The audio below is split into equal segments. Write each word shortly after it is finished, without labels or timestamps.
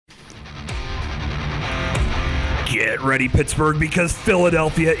Get ready, Pittsburgh, because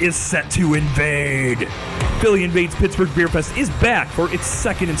Philadelphia is set to invade. Philly Invades Pittsburgh Beer Fest is back for its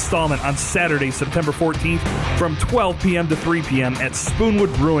second installment on Saturday, September 14th from 12 p.m. to 3 p.m. at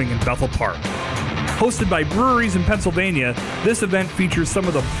Spoonwood Brewing in Bethel Park. Hosted by breweries in Pennsylvania, this event features some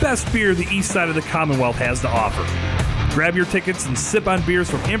of the best beer the east side of the Commonwealth has to offer. Grab your tickets and sip on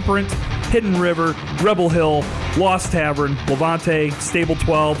beers from Imprint, Hidden River, Rebel Hill, Lost Tavern, Levante, Stable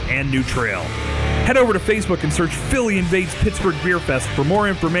 12, and New Trail. Head over to Facebook and search Philly Invades Pittsburgh Beer Fest for more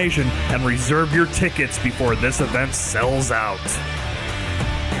information and reserve your tickets before this event sells out.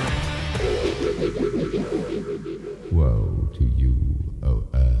 Woe to you, O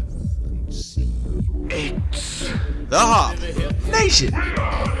earth and sea. It's the Hop Nation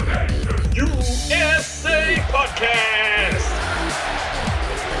USA Podcast.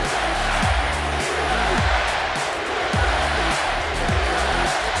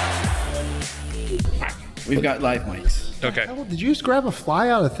 We've got live mics. Okay. Did you just grab a fly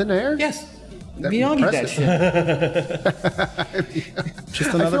out of thin air? Yes. Beyond that shit.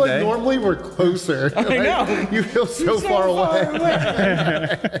 Just another day. Like normally we're closer. I know. You feel so far away.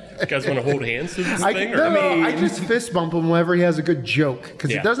 You guys want to hold hands to this thing? I just fist bump him whenever he has a good joke.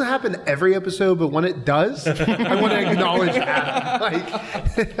 Because it doesn't happen every episode, but when it does, I want to acknowledge that.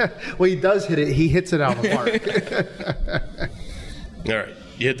 Like, when he does hit it, he hits it out of the park. All right.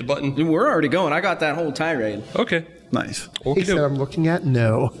 You hit the button? We're already going. I got that whole tirade. Okay. nice. He said, I'm looking at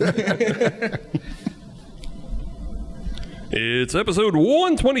no. It's episode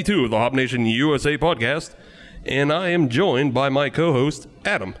 122 of the Hop Nation USA podcast, and I am joined by my co-host,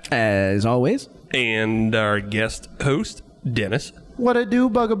 Adam. As always. And our guest host, Dennis. What I do,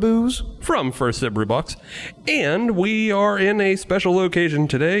 bugaboos? From First Sip Brew Box. And we are in a special location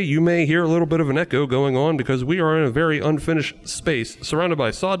today. You may hear a little bit of an echo going on because we are in a very unfinished space, surrounded by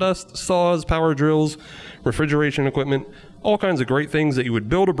sawdust, saws, power drills, refrigeration equipment, all kinds of great things that you would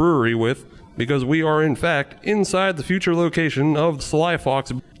build a brewery with, because we are, in fact, inside the future location of Sly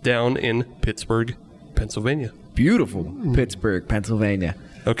Fox down in Pittsburgh, Pennsylvania. Beautiful Pittsburgh, Pennsylvania.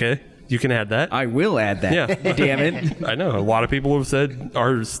 Okay, you can add that. I will add that. Yeah. Damn it. I know. A lot of people have said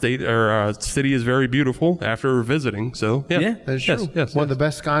our state or city is very beautiful after visiting. So, yeah. That's true. Yes, One of the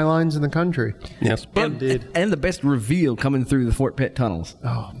best skylines in the country. Yes. But And the best reveal coming through the Fort Pitt tunnels.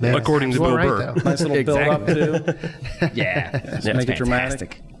 Oh, man. according to Bill Burr. Nice little build up too. Yeah. Make it fantastic.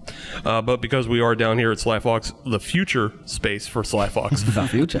 dramatic. But because we are down here at Sly Fox, the future space for Sly Fox, The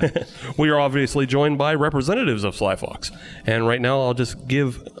future. we are obviously joined by representatives of Sly Fox. And right now, I'll just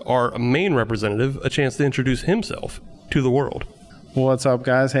give our main representative a chance to introduce himself to the world. Well, what's up,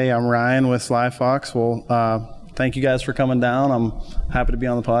 guys? Hey, I'm Ryan with Sly Fox. Well, thank you guys for coming down. I'm happy to be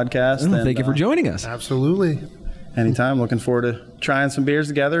on the podcast. Well, thank you for joining us. Absolutely. Anytime. Looking forward to trying some beers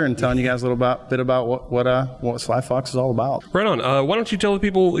together and telling you guys a little bit about what Sly Fox is all about. Right on. Why don't you tell the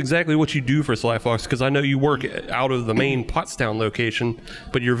people exactly what you do for Sly Fox? Because I know you work out of the main Pottstown location,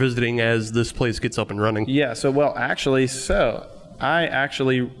 but you're visiting as this place gets up and running. Yeah. I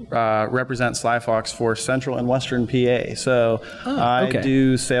actually represent Sly Fox for Central and Western PA. So I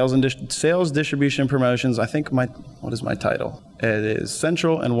do sales distribution promotions. I think what is my title? It is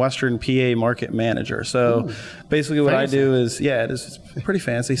Central and Western PA Market Manager. So basically what fancy. I do is, it's pretty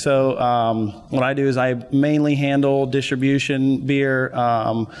fancy. So what I do is I mainly handle distribution beer.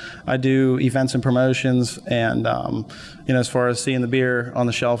 I do events and promotions, and as far as seeing the beer on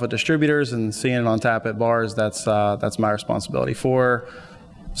the shelf at distributors and seeing it on tap at bars, that's my responsibility for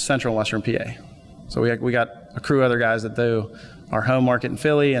Central and Western PA. So we got a crew of other guys that do our home market in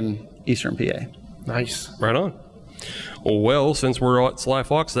Philly and Eastern PA. Nice. Right on. Well, since we're at Sly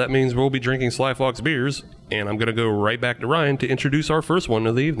Fox, that means we'll be drinking Sly Fox beers, and I'm going to go right back to Ryan to introduce our first one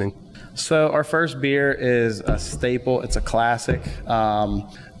of the evening. So our first beer is a staple. It's a classic.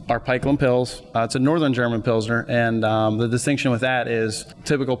 Our Pikeland Pils. It's a Northern German Pilsner, and the distinction with that is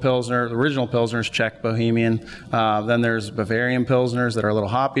typical Pilsner, the original Pilsner is Czech Bohemian. Then there's Bavarian Pilsners that are a little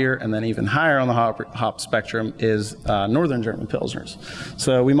hoppier, and then even higher on the hop spectrum is Northern German Pilsners.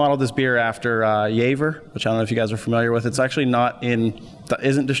 So we modeled this beer after Jever, which I don't know if you guys are familiar with. It's actually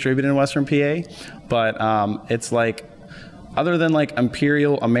isn't distributed in Western PA, but it's like, other than like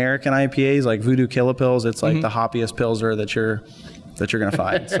Imperial American IPAs like Voodoo Killer Pils, it's like the hoppiest Pilsner that you're going to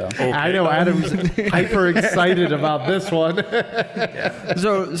find. So I know Adam's hyper excited about this one.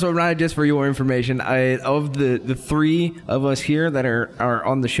 So Ryan, just for your information, of the three of us here that are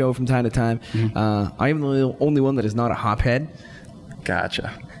on the show from time to time, I am the only one that is not a hophead.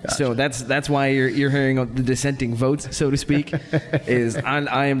 Gotcha. So that's why you're hearing the dissenting votes, so to speak. Is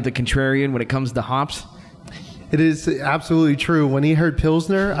I am the contrarian when it comes to hops. It is absolutely true. When he heard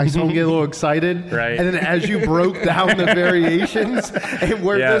Pilsner, I saw him get a little excited. Right. And then as you broke down the variations and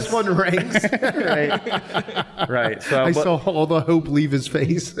where Yes. this one ranks, Right. So I but- saw all the hope leave his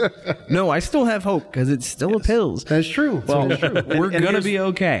face. No, I still have hope because it's still a pills. That's true. Well, That's true. We're and gonna here's- be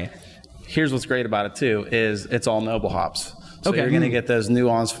okay. Here's what's great about it too is it's all noble hops. So Okay. you're going to get those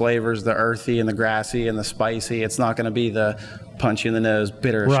nuanced flavors, the earthy and the grassy and the spicy. It's not going to be the punch you in the nose,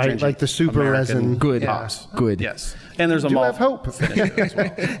 bitter, Right, astringent like the super American resin. Good. hops. Good. Yes, and there's a Do malt have hope. finish to it as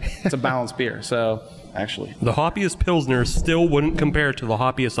well. It's a balanced beer, so actually. The hoppiest Pilsner still wouldn't compare to the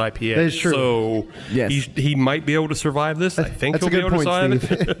hoppiest IPA. That is true. So Yes. he might be able to survive this. I think That's a he'll be good able to point,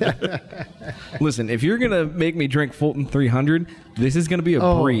 survive it. Steve. Listen, if you're gonna make me drink Fulton 300, this is gonna be a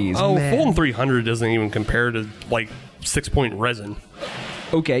breeze. Oh, Man. Fulton 300 doesn't even compare to like 6-point resin.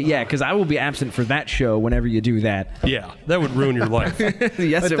 Okay, yeah, because I will be absent for that show whenever you do that. Yeah, that would ruin your life.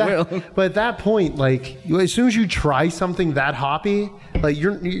 Yes, it will. But at that point, like as soon as you try something that hoppy, like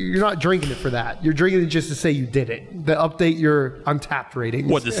you're not drinking it for that. You're drinking it just to say you did it. To update your Untapped ratings.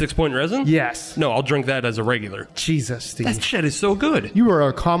 What, the 6-point resin? Yes. No, I'll drink that as a regular. Jesus, Steve. That shit is so good. You are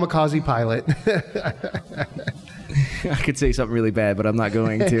a kamikaze pilot. I could say something really bad, but I'm not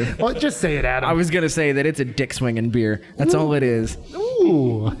going to. Well, just say it, Adam. I was gonna say that it's a dick swinging beer. That's all it is.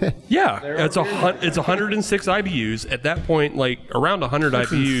 Ooh. Yeah, it's 106 IBUs. At that point, like around 100 That's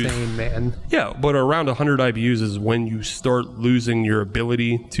IBUs. insane, man. Yeah, but around 100 IBUs is when you start losing your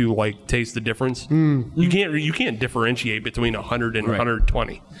ability to like taste the difference. You can't differentiate between 100 and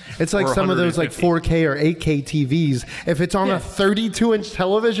 120. It's like Or some of those like 150. 4K or 8K TVs. If it's on a 32-inch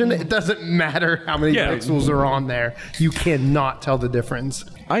television, it doesn't matter how many Yeah. pixels are on there. You cannot tell the difference.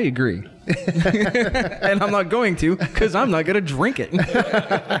 I agree. And I'm not going to because I'm not gonna drink it.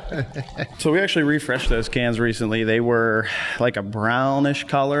 So we actually refreshed those cans recently. They were like a brownish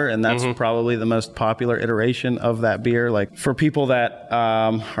color, and that's probably the most popular iteration of that beer. Like for people that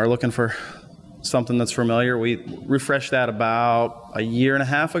are looking for something that's familiar, we refreshed that about a year and a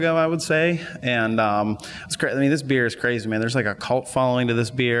half ago, I would say. And it's crazy. I mean, this beer is crazy, man. There's like a cult following to this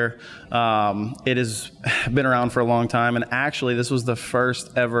beer. It has been around for a long time, and actually, this was the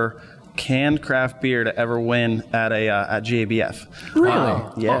first ever canned craft beer to ever win at GABF.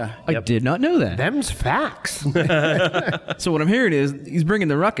 Really? Yeah. I did not know that. Them's facts. So what I'm hearing is he's bringing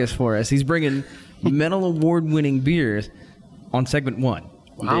the ruckus for us. He's bringing medal award-winning beers on segment 1.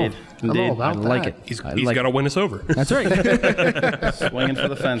 Wow. Indeed. I'm all Indeed. about I like that. it. He's like got to win us over. That's right. Swinging for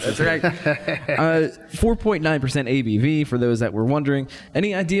the fences. That's right. 4.9% ABV for those that were wondering.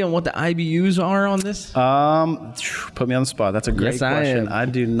 Any idea on what the IBUs are on this? Put me on the spot. That's a great Yes, I question. am. I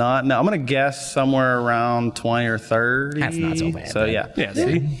do not know. I'm going to guess somewhere around 20 or 30. That's not so bad. So yeah. Yeah,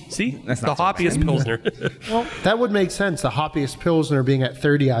 see? That's the not so hoppiest Pilsner. Well, that would make sense. The hoppiest Pilsner being at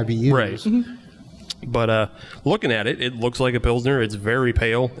 30 IBUs. Right. But looking at it, it looks like a Pilsner. It's very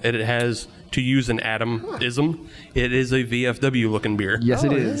pale. And it has, to use an Adam-ism, it is a VFW looking beer. Yes,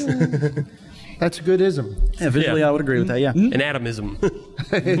 it is. That's a good ism. Yeah, visually, Yeah. I would agree with that. Yeah. An Atomism.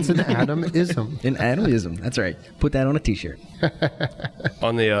 It's an Adam-ism. An atomism. That's right. Put that on a T-shirt.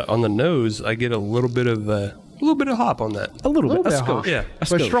 on the nose, I get a little bit of hop on that. A little bit. bit A of skosh. hop. Yeah. A But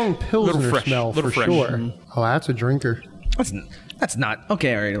skosh. strong Pilsner Little fresh, smell little for fresh. sure. Oh, that's a drinker. That's not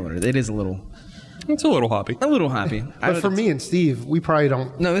okay. All right, it is a little It's a little hoppy. happy. But for me and Steve, we probably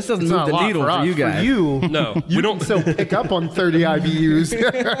don't. No, this doesn't it's move not the a lot needle for us. you guys. For you, No, you we don't. can still pick up on 30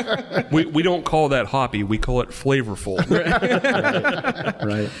 IBUs. We don't call that hoppy. We call it flavorful.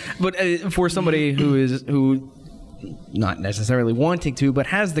 right. But for somebody who not necessarily wanting to, but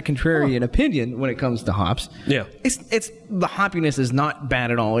has the contrarian opinion when it comes to hops. Yeah. It's the hoppiness is not bad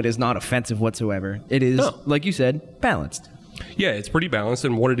at all. It is not offensive whatsoever. It is, No. like you said, balanced. Yeah, it's pretty balanced,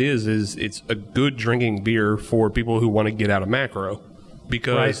 and what it is it's a good drinking beer for people who want to get out of macro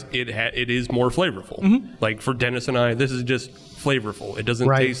because it is more flavorful. Like for Dennis and I, this is just flavorful. It doesn't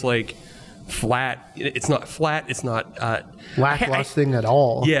Right. taste like flat. It's not flat. It's not Lacklusting at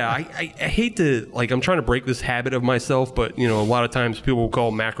all. Yeah, I hate to, like, I'm trying to break this habit of myself, but, you know, a lot of times people will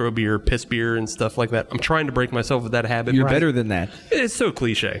call macro beer piss beer and stuff like that. I'm trying to break myself of that habit. You're better than that. It's so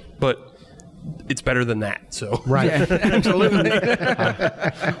cliche, but it's better than that, so. Right. Absolutely.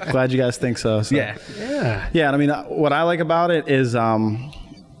 Glad you guys think so. Yeah. Yeah. Yeah, and I mean, what I like about it is,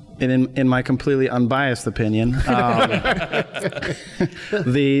 in my completely unbiased opinion,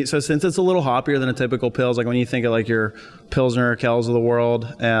 so since it's a little hoppier than a typical Pils, like when you think of like your Pilsner or Kells of the world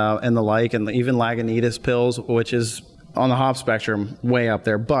and the like, and even Lagunitas Pils, which is on the hop spectrum way up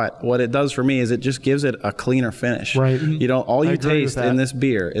there. But what it does for me is it just gives it a cleaner finish. Right. You know, all you agree with taste that. in this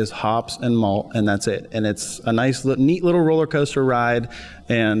beer is hops and malt, and that's it. And it's a nice, neat little roller coaster ride.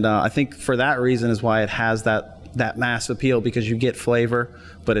 And I think for that reason is why it has that that mass appeal because you get flavor,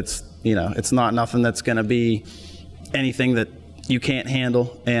 but it's not nothing that's going to be anything that you can't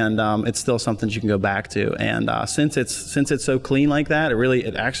handle, and it's still something you can go back to. And since it's so clean like that,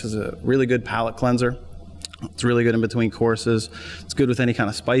 it acts as a really good palate cleanser. It's really good in between courses. It's good with any kind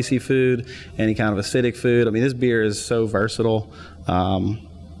of spicy food, any kind of acidic food. I mean, this beer is so versatile. Clean,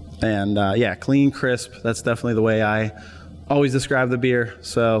 crisp. That's definitely the way I always describe the beer.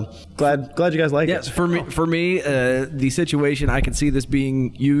 So glad you guys like it. Yes, for me, the situation I can see this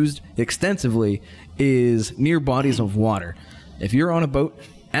being used extensively is near bodies of water. If you're on a boat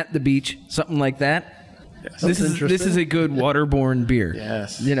at the beach, something like that, this is a good waterborne beer.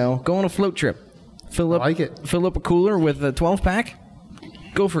 Yes. Go on a float trip. Fill up a cooler with a 12-pack.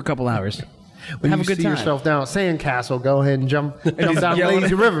 Go for a couple hours. When Have you a good see time. yourself down at Sandcastle, go ahead and jump down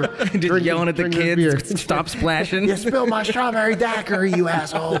Lazy River. Just yelling at the drink your kids, stop splashing. You spilled my strawberry daiquiri, you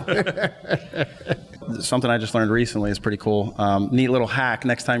asshole. Something I just learned recently is pretty cool. Neat little hack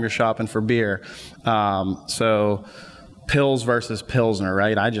next time you're shopping for beer. So Pils versus Pilsner,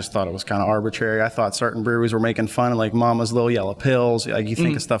 right? I just thought it was kind of arbitrary. I thought certain breweries were making fun of like Mama's Little Yellow Pils. Like you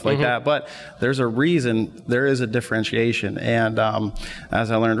think of stuff like that, but there's a reason. There is a differentiation, and as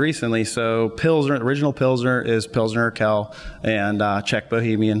I learned recently, so Pilsner, original Pilsner is Pilsner Urquell and Czech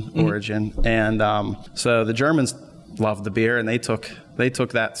Bohemian origin, and so the Germans loved the beer, and they took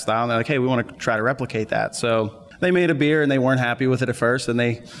that style, and they're like, hey, we want to try to replicate that. So they made a beer, and they weren't happy with it at first, and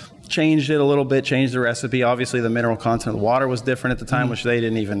they changed it a little bit, changed the recipe. Obviously, the mineral content of the water was different at the time, which they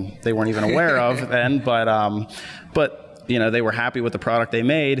weren't even aware of then. But they were happy with the product they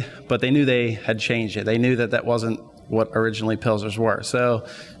made, but they knew they had changed it. They knew that wasn't what originally Pilsners were. So,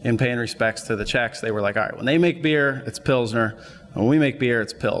 in paying respects to the Czechs, they were like, all right, when they make beer, it's Pilsner. When we make beer,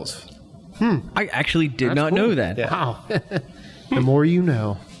 it's Pils. I actually did not know that. Yeah. Wow. The more you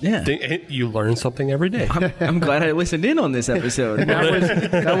know. Yeah. You learn something every day. I'm glad I listened in on this episode.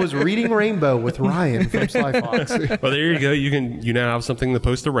 That was Reading Rainbow with Ryan from Sly Fox. Well, there you go. You now have something to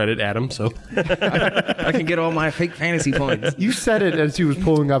post to Reddit, Adam. So I can get all my fake fantasy points. You said it as he was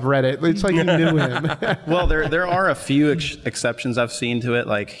pulling up Reddit. It's like you knew him. Well, there are a few exceptions I've seen to it,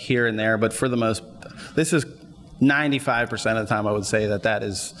 like here and there, but for the most, this is 95% of the time I would say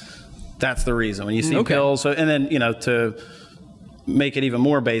that's the reason. When you see Pils, so, and then to make it even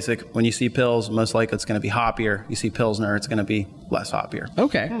more basic, when you see Pils, most likely it's going to be hoppier. You see Pilsner, it's going to be less hoppier.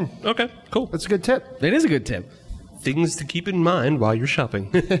 Okay. okay, cool. That's a good tip. That is a good tip. Things to keep in mind while you're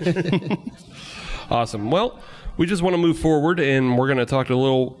shopping. Awesome. Well, we just want to move forward, and we're going to talk a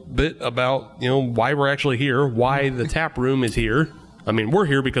little bit about why we're actually here, why the tap room is here. I mean, we're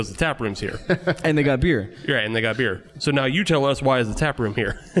here because the tap room's here. And they got beer. Right, and they got beer. So now you tell us, why is the tap room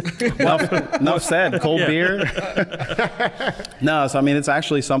here? Enough said. Cold beer. No, so I mean, it's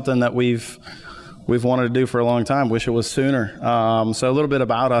actually something that we've wanted to do for a long time. Wish it was sooner. So a little bit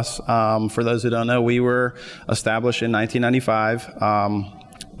about us. For those who don't know, we were established in 1995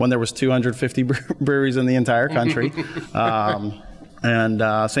 when there was 250 breweries in the entire country.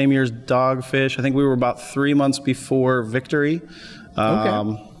 And same year as Dogfish. I think we were about 3 months before Victory.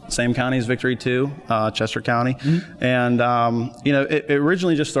 Same county as Victory too, Chester County. And, it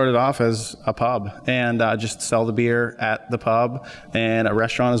originally just started off as a pub and just sell the beer at the pub and a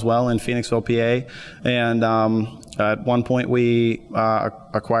restaurant as well in Phoenixville, PA. And at one point we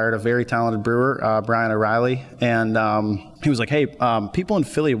acquired a very talented brewer, Brian O'Reilly. And he was like, hey, people in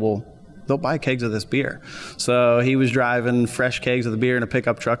Philly they'll buy kegs of this beer. So he was driving fresh kegs of the beer in a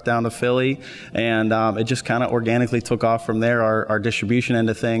pickup truck down to Philly, and it just kind of organically took off from there, our distribution end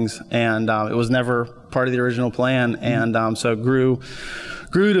of things. And it was never part of the original plan, and so it grew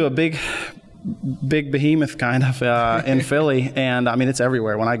to a big behemoth kind of in Philly. And I mean, it's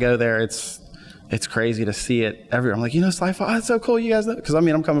everywhere. When I go there, it's crazy to see it everywhere. I'm like, Sly Fox, that's so cool, you guys know. Because I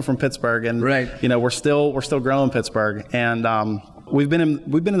mean, I'm coming from Pittsburgh, and right. We're still growing Pittsburgh, and we've been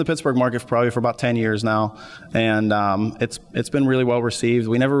in the Pittsburgh market for about 10 years now, and it's been really well received.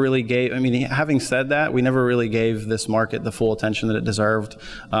 We never really gave. I mean, having said that, we never really gave this market the full attention that it deserved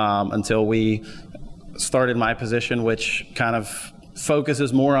until we started my position, which kind of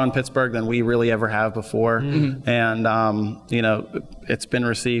focuses more on Pittsburgh than we really ever have before, and it's been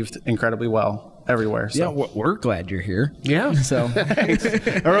received incredibly well everywhere. So. Yeah, we're glad you're here. Yeah. So,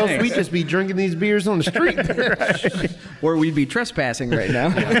 or else we'd just be drinking these beers on the street. Right. Or we'd be trespassing right now.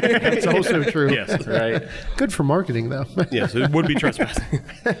 That's also true. Yes. Right. Good for marketing, though. Yes, it would be trespassing.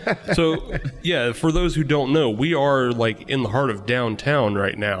 So, yeah, for those who don't know, we are like in the heart of downtown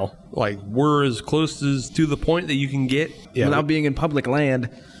right now. Like, we're as close as to the point that you can get. Yeah, Without being in public land.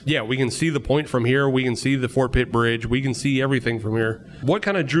 Yeah, we can see the point from here. We can see the Fort Pitt Bridge. We can see everything from here. What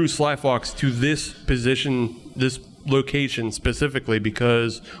kind of drew Sly Fox to this position this location specifically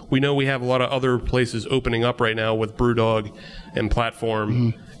because we know we have a lot of other places opening up right now with Brewdog and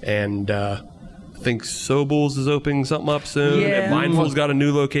Platform, and I think Sobel's is opening something up soon. Yeah. And Mindful's got a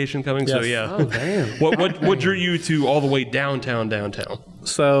new location coming. So Yes. yeah. Oh, damn. What drew you to all the way downtown?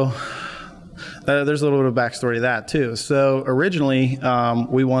 So there's a little bit of backstory to that too. So originally,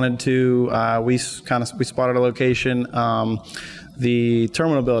 we wanted to we spotted a location. The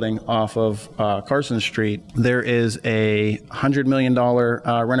terminal building off of Carson Street, there is a $100 million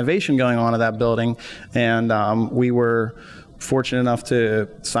renovation going on at that building, and we were fortunate enough to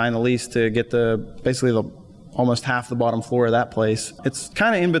sign the lease to get basically almost half the bottom floor of that place. It's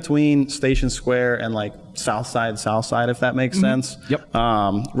kind of in between Station Square and like South Side, if that makes sense. Yep.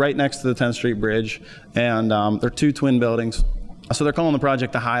 Right next to the 10th Street Bridge, and they're two twin buildings. So they're calling the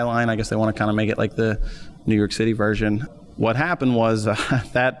project the High Line. I guess they want to kind of make it like the New York City version. What happened was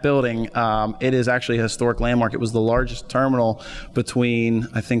that building, it is actually a historic landmark. It was the largest terminal between,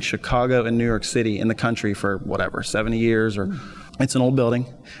 I think, Chicago and New York City in the country for 70 years. Or it's an old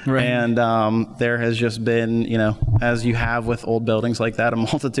building. Right. And there has just been, as you have with old buildings like that, a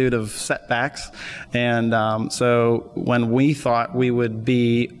multitude of setbacks. And so when we thought we would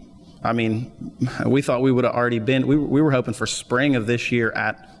be, we thought we would have already been, we were hoping for spring of this year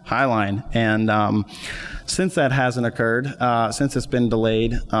at Highline. And since that hasn't occurred, since it's been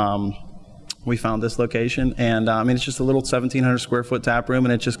delayed, we found this location. And it's just a little 1,700 square foot tap room,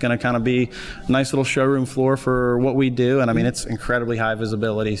 and it's just going to kind of be a nice little showroom floor for what we do. And it's incredibly high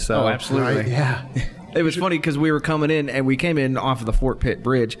visibility. So absolutely. Right, yeah. It was funny because we were coming in, and we came in off of the Fort Pitt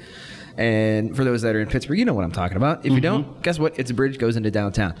Bridge. And for those that are in Pittsburgh, you know what I'm talking about. If you don't, guess what? It's a bridge goes into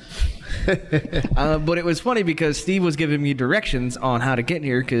downtown. But it was funny because Steve was giving me directions on how to get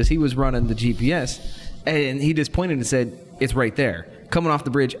here because he was running the GPS, and he just pointed and said, "It's right there." Coming off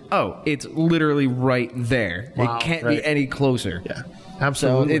the bridge, it's literally right there. Wow. It can't be any closer. Yeah.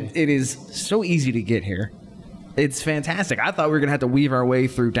 Absolutely. So it is so easy to get here. It's fantastic. I thought we were going to have to weave our way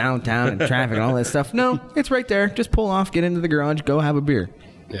through downtown and traffic and all that stuff. No, it's right there. Just pull off, get into the garage, go have a beer.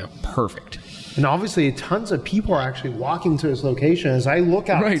 Yeah. Perfect. And obviously, tons of people are actually walking to this location. As I look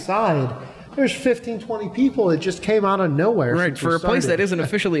outside, there's 15, 20 people that just came out of nowhere. Right, since for we a place that started. isn't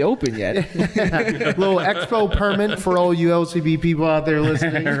officially open yet. Little expo permit for all you LCB people out there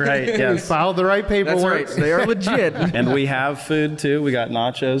listening. Right, You yes. filed the right That's paperwork. right. They are legit. And we have food too. We got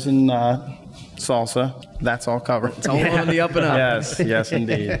nachos and salsa. That's all covered. It's all on the up and up. Yes,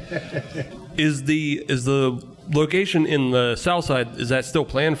 indeed. Is the location in the south side, is that still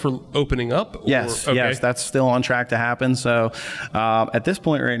planned for opening up? Or- Yes, okay. yes, that's still on track to happen. So at this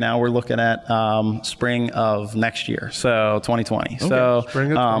point right now, we're looking at spring of next year, so 2020. So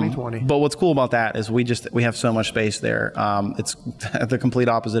spring of 2020. But what's cool about that is we have so much space there. It's the complete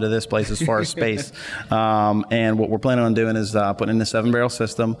opposite of this place as far as space. And what we're planning on doing is putting in a 7-barrel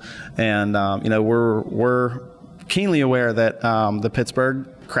system, and we're keenly aware that the Pittsburgh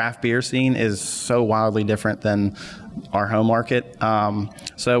craft beer scene is so wildly different than our home market.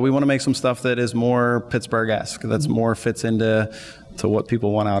 So we want to make some stuff that is more Pittsburgh-esque, that's more fits into what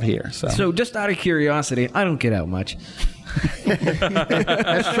people want out here. So just out of curiosity, I don't get out much.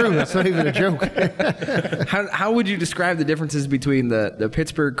 That's true. That's not even a joke. How would you describe the differences between the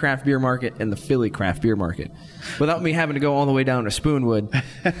Pittsburgh craft beer market and the Philly craft beer market? Without me having to go all the way down to Spoonwood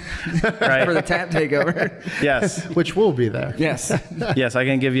Right. for the tap takeover. Yes. Which will be there. Yes. Yes, I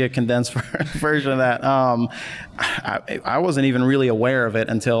can give you a condensed version of that. I wasn't even really aware of it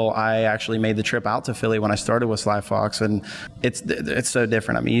until I actually made the trip out to Philly when I started with Sly Fox, and it's so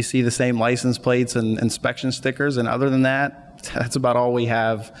different. I mean, you see the same license plates and inspection stickers, and other than that, that's about all we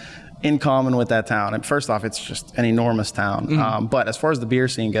have in common with that town. And first off, it's just an enormous town. But as far as the beer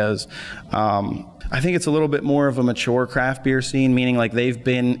scene goes, I think it's a little bit more of a mature craft beer scene, meaning like they've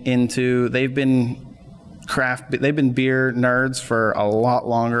been beer nerds for a lot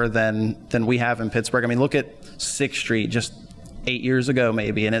longer than we have in Pittsburgh. I mean, look at 6th Street just 8 years ago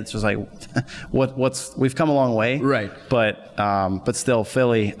maybe, and it's just like we've come a long way. Right. But still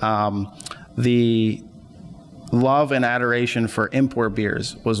Philly, the love and adoration for import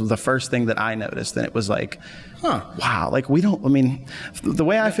beers was the first thing that I noticed, and it was like, wow, like the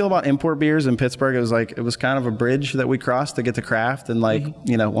way I feel about import beers in Pittsburgh, it was kind of a bridge that we crossed to get to craft, and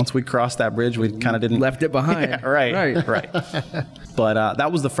once we crossed that bridge, we kind of didn't Left it behind. Yeah, right. But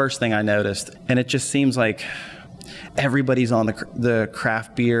that was the first thing I noticed, and it just seems like everybody's on the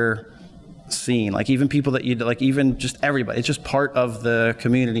craft beer scene. Like even people that you like, even just everybody. It's just part of the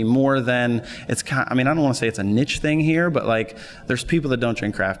community more than it's kind. I mean, I don't want to say it's a niche thing here, but like there's people that don't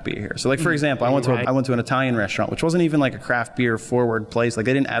drink craft beer here. So like for example, I went to an Italian restaurant, which wasn't even like a craft beer forward place. Like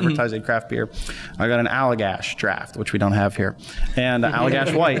they didn't advertise it craft beer. I got an Allagash draft, which we don't have here, and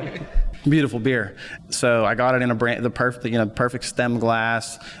Allagash White. Beautiful beer. So I got it in the perfect stem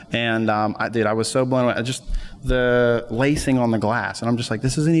glass, and I was so blown away. Just the lacing on the glass, and I'm just like,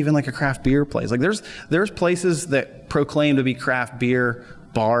 this isn't even like a craft beer place. Like there's places that proclaim to be craft beer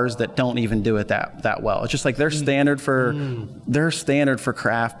bars that don't even do it that well. It's just like their standard for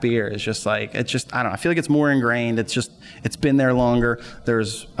craft beer is just like, it's just, I don't know, I feel like it's more ingrained. It's been there longer.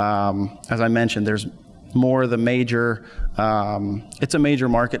 There's as I mentioned, there's more of the major it's a major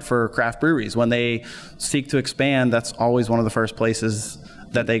market for craft breweries. When they seek to expand, that's always one of the first places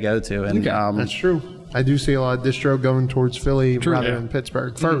that they go to. And that's true. I do see a lot of distro going towards Philly rather than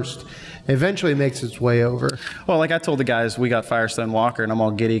Pittsburgh first. Eventually makes its way over. Well, like I told the guys, we got Firestone Walker, and I'm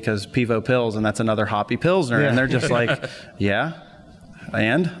all giddy because Pivo Pils, and that's another hoppy Pilsner. And they're just like, yeah.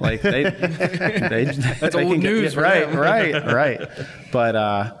 And like that's old news, right.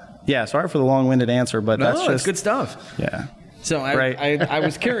 But yeah, sorry for the long-winded answer, but that's just good stuff. Yeah. So I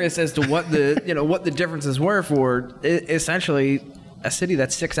was curious as to what the differences were for essentially a city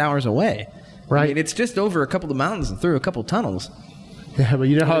that's 6 hours away. Right. I mean, it's just over a couple of mountains and through a couple tunnels. Yeah, but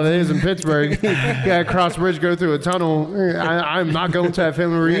you know how it is in Pittsburgh. You gotta cross a bridge, go through a tunnel. I'm not going to that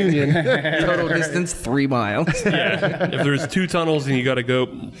family reunion. Total distance 3 miles. Yeah. If there's 2 tunnels and you got to go,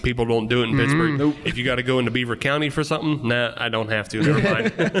 people don't do it in Pittsburgh. Nope. If you got to go into Beaver County for something, nah, I don't have to. Never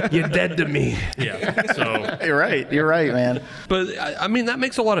mind. You're dead to me. Yeah. So You're right, man. But I mean, that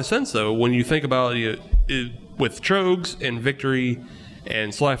makes a lot of sense though when you think about with Trogs and Victory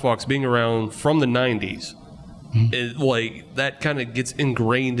and Sly Fox being around from the 90s. Like that kind of gets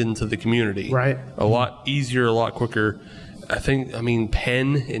ingrained into the community, right? A lot easier, a lot quicker. I mean,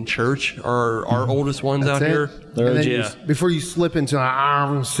 Penn and Church are our oldest ones out here. Before you slip into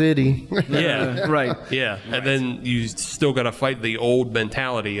Iron City. Yeah. Right. Yeah. And then you still got to fight the old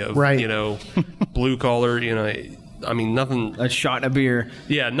mentality of, blue collar, I mean, nothing. A shot of beer.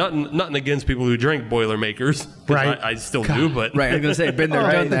 Yeah, nothing against people who drink Boilermakers. Right. I still do, but. Right, I was going to say, been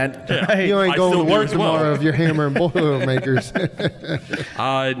there, done that. Yeah. You ain't going to work tomorrow well. if you're hammering Boilermakers.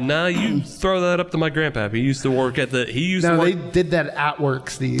 Nah, you throw that up to my grandpa. He used to work at the. They did that at work,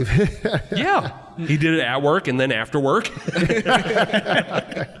 Steve. Yeah. He did it at work and then after work.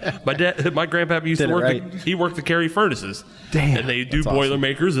 My grandpa used to work. He worked the Cary furnaces. Damn, and they do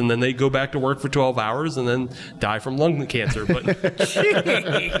Boilermakers, and then they go back to work for 12 hours and then die from lung cancer. But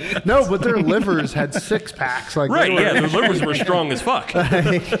no, but their livers had 6-packs. Like their livers were strong as fuck.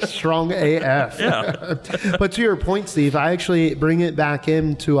 Strong AF. Yeah. But to your point, Steve, I actually bring it back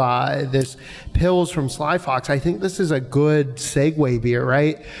into this Pils from Sly Fox. I think this is a good segue beer,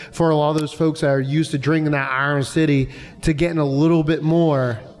 right? For a lot of those folks that are used to drinking that Iron City to getting a little bit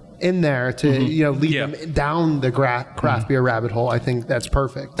more in there to lead them down the craft beer rabbit hole. I think that's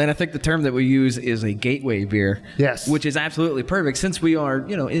perfect. And I think the term that we use is a gateway beer. Yes. Which is absolutely perfect since we are,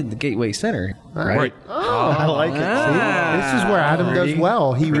 in the Gateway Center. Right. Oh, I like it. See, this is where Adam does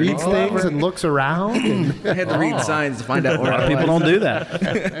well. He reads things and looks around. And I had to read signs to find out A where lot of people don't do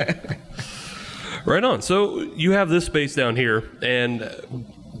that. Right on. So you have this space down here, and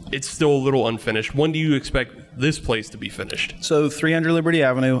it's still a little unfinished. When do you expect this place to be finished? So 300 Liberty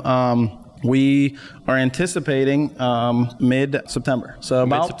Avenue. We are anticipating mid-September. So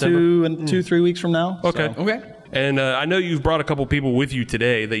about 2-3 weeks from now. Okay. So. Okay. And I know you've brought a couple people with you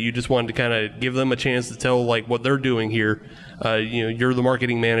today that you just wanted to kind of give them a chance to tell like what they're doing here. You're the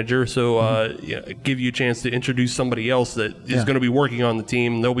marketing manager, so give you a chance to introduce somebody else that is going to be working on the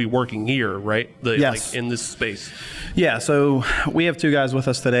team. They'll be working here, right? Yes. Like in this space. Yeah, so we have 2 guys with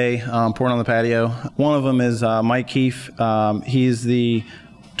us today pouring on the patio. One of them is Mike Keefe. He's the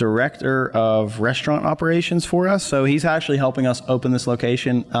director of restaurant operations for us. So he's actually helping us open this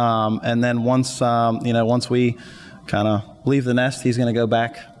location. And then once we kind of leave the nest, he's going to go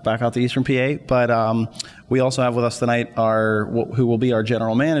back out to Eastern PA. But we also have with us tonight who will be our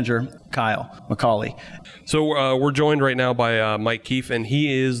general manager, Kyle McCauley. So we're joined right now by Mike Keefe, and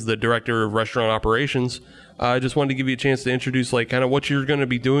he is the director of restaurant operations. I just wanted to give you a chance to introduce like kind of what you're going to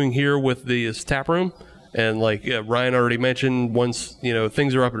be doing here with this tap room. And like Ryan already mentioned, once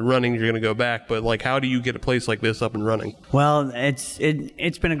things are up and running, you're going to go back. But like, how do you get a place like this up and running? Well, it's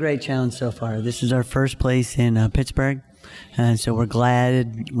been a great challenge so far. This is our first place in Pittsburgh, and so we're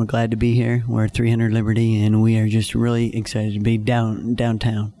glad to be here. We're at 300 Liberty, and we are just really excited to be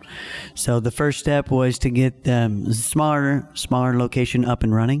downtown. So the first step was to get the smaller location up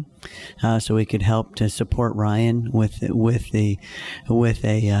and running, so we could help to support Ryan with a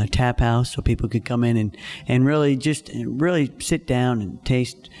tap house, so people could come in and really sit down and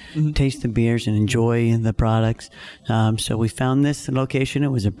taste the beers and enjoy the products. So we found this location. It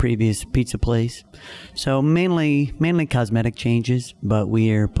was a previous pizza place. So mainly cosmetic changes, but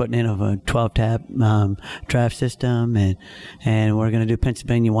we are putting in a 12 tap draft system, and we're going to do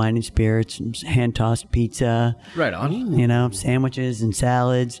Pennsylvania wine and spirits, hand tossed pizza, Right on. sandwiches and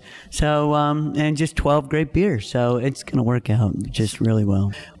salads. So and just 12 great beers. So it's going to work out just really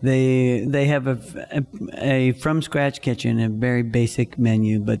well. They have a from scratch kitchen, a very basic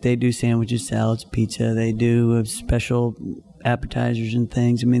menu, but they do sandwiches, salads, pizza. They do special appetizers and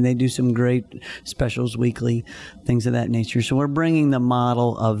things. I mean, they do some great specials weekly, things of that nature. So we're bringing the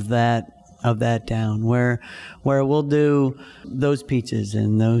model of that down, where we'll do those pizzas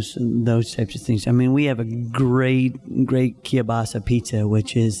and those types of things. I mean, we have a great kielbasa pizza,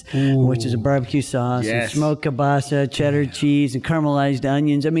 which is a barbecue sauce, and smoked kielbasa, cheddar cheese, and caramelized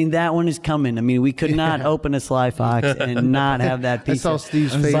onions. I mean, that one is coming. I mean, we could not open a Sly Fox and not have that pizza. I saw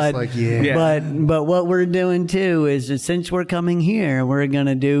Steve's face But what we're doing too is that since we're coming here, we're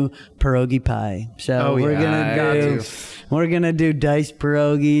gonna do pierogi pie. So we're gonna do diced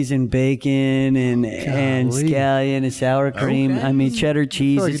pierogies and bacon and scallion and sour cream. Okay. I mean, cheddar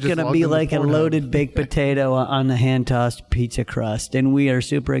cheese. like It's you just gonna logged be into like a Pornhub. loaded baked potato on the hand tossed pizza crust, and we are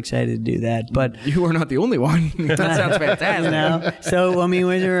super excited to do that. But You are not the only one. That sounds fantastic. So I mean,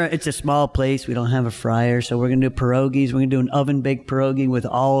 it's a small place. We don't have a fryer, so we're gonna do pierogies. We're gonna do an oven baked pierogi with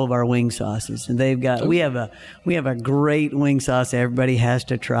all of our wing sauces, and we have a great wing sauce everybody has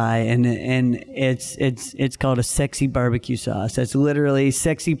to try, and it's called a sexy barbecue sauce. That's literally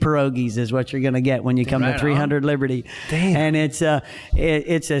sexy pierogies is what you're gonna get when you come to 300 Liberty. Damn. And it's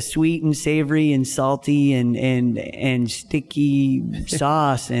a sweet and savory and salty and sticky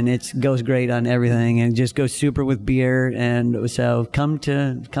sauce, and it goes great on everything, and just goes super with beer. And so come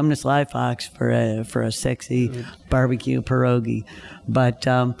to Sly Fox for a sexy barbecue pierogi. But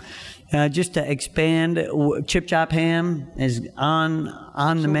just to expand, Chip Chop Ham is on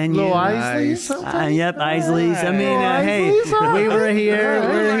the menu. Little Isley's something? Yep, Isley's. I mean, hey, Isley's, huh? we were here.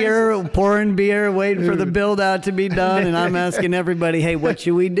 We're here pouring beer, waiting for the build out to be done, and I'm asking everybody, hey, what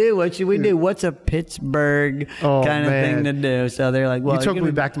should we do? What should we do? What's a Pittsburgh kind of thing to do? So they're like, well, You took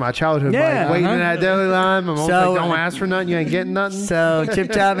me back to my childhood. Yeah, Like, waiting in that deli line. My mom's So- like, don't ask for nothing. You ain't getting nothing. So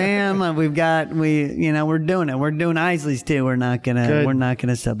Chip Chop Ham, we're doing it. We're doing Isley's too. We're not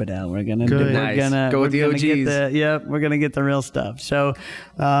gonna sub it out. We're gonna Good. Nice. Go with the OGs. We're gonna get the real stuff. So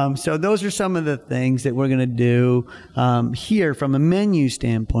those are some of the things that we're gonna do here from a menu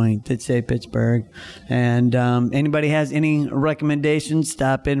standpoint that say Pittsburgh. And anybody has any recommendations,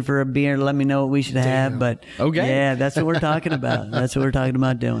 stop in for a beer. Let me know what we should have. But Okay. yeah, that's what we're talking about. That's what we're talking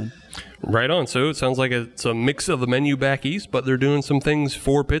about doing. Right on. So it sounds like it's a mix of the menu back east, but they're doing some things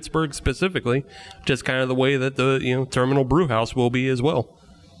for Pittsburgh specifically, just kind of the way that the Terminal Brew House will be as well.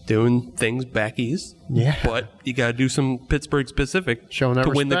 Doing things back east. Yeah. But you got to do some Pittsburgh specific Showing that to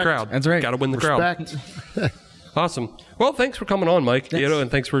win the respect. crowd. That's right. Got to win the crowd. Respect. Awesome. Well, thanks for coming on, Mike. And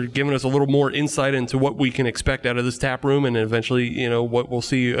thanks for giving us a little more insight into what we can expect out of this tap room, and eventually, what we'll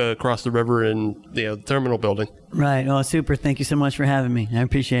see across the river in the terminal building. Right. Oh, super. Thank you so much for having me. I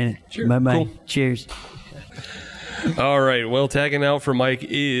appreciate it. Sure. Bye-bye. Cool. Cheers. All right. Well, tagging out for Mike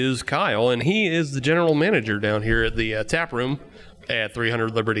is Kyle, and he is the general manager down here at the tap room at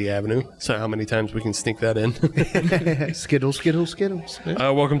 300 Liberty Avenue. So how many times we can sneak that in? Skittles, Skittles, Skittles.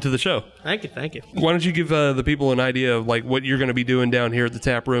 Welcome to the show. Thank you. Why don't you give the people an idea of like what you're going to be doing down here at the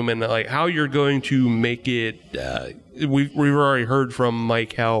tap room, and like how you're going to make it. We've already heard from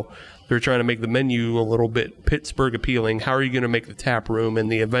Mike how they're trying to make the menu a little bit Pittsburgh appealing. How are you going to make the tap room and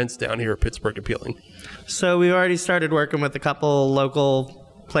the events down here at Pittsburgh appealing? So we already started working with a couple local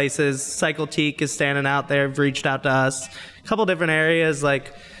places. Cycle Teak is standing out there. Have reached out to us. A couple different areas.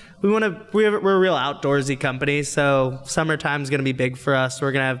 Like we're a real outdoorsy company, so summertime's going to be big for us.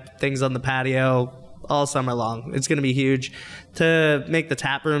 We're going to have things on the patio all summer long. It's going to be huge to make the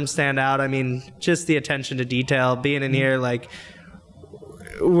tap room stand out. I mean, just the attention to detail, being in here, like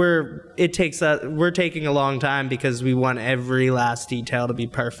we're taking a long time because we want every last detail to be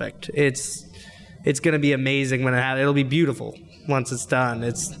perfect. It's going to be amazing when it happens. It'll be beautiful. once it's done.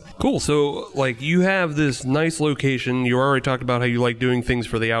 It's Cool. So, like, you have this nice location. You already talked about how you like doing things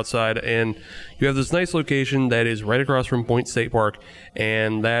for the outside, and you have this nice location that is right across from Point State Park,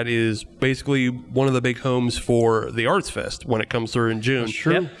 and that is basically one of the big homes for the Arts Fest when it comes through in June.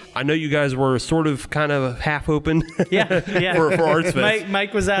 true. Yep. I know you guys were sort of kind of half open yeah. for Arts Fest.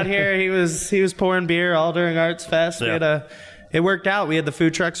 Mike was out here. He was pouring beer all during Arts Fest. Yeah. It worked out. We had the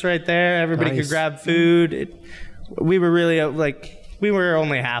food trucks right there. Everybody Nice. could grab food. We were really we were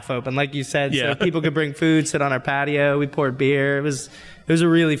only half open, like you said, Yeah. so people could bring food, sit on our patio. We poured beer. It was a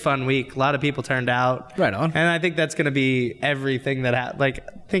really fun week. A lot of people turned out. Right on. And I think that's going to be everything that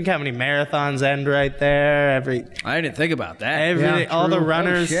think how many marathons end right there. I didn't think about that. Everything, all the true.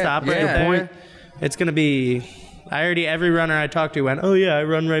 runners Oh, shit. stop right Yeah. there. Good point. It's going to be. Every runner I talked to went, "Oh yeah, I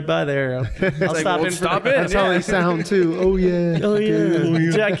run right by there. I'll stop well, in. stop for in. That's how they sound too. Oh yeah. Oh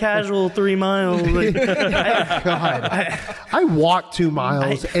yeah, casual 3 miles. Like, God. I walked 2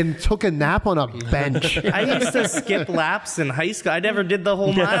 miles and took a nap on a bench. I used to skip laps in high school. I never did the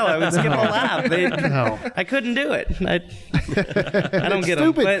whole mile. I would skip a lap. I couldn't do it. I don't get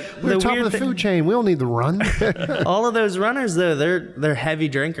them. Stupid. But We're the top weird of the thing, food chain. We don't need to run. all of those runners though, they're heavy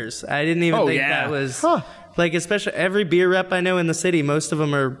drinkers. I didn't even think yeah. that was Huh. like, especially every beer rep I know in the city. Most of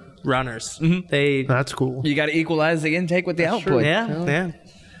them are runners. They That's cool. You got to equalize the intake with the output. yeah.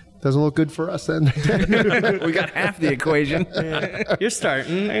 Doesn't look good for us then. We got half the equation. You're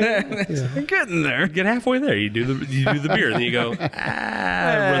starting. We're getting there. Get halfway there. You do the beer, and then you go, run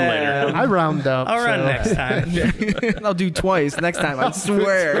later. I round up. I'll run so- next time. I'll do twice next time. I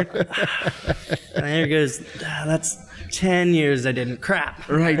swear. And there goes, that's 10 years I didn't crap.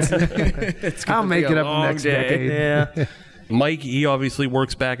 Right. I'll make be it a up long next day. decade. Yeah. Mike, he obviously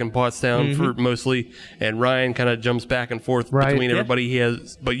works back in Pottstown for mostly, and Ryan kind of jumps back and forth Right. between Yeah. everybody he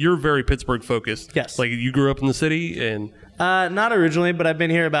has. But you're very Pittsburgh focused. Yes. Like you grew up in the city, and Not originally, but I've been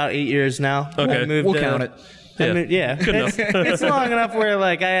here about 8 years now. Okay. I moved We'll to- count it. I moved- yeah. Good enough. It's long enough where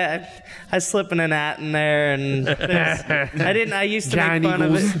like I slip in a gnat in there, and I used to Giant make fun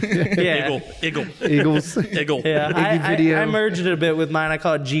of it. Yeah. Eagle. Eagles. Eagle. Yeah, video. I merged it a bit with mine. I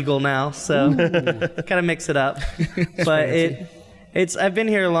call it Jeagle now, so kind of mix it up. But it's I've been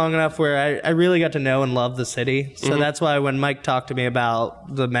here long enough where I really got to know and love the city. So that's why when Mike talked to me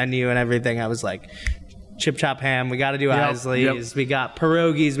about the menu and everything, I was like, Chip Chop Ham, we got to do Isley's. We got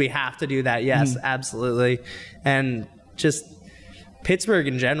pierogies, we have to do that. Yes, absolutely. And just Pittsburgh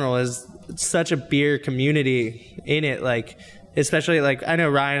in general is such a beer community in it. Like, especially like I know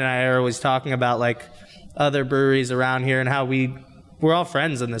Ryan and I are always talking about like other breweries around here and how we're all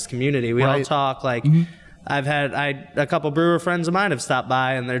friends in this community. We all Right. talk like a couple brewer friends of mine have stopped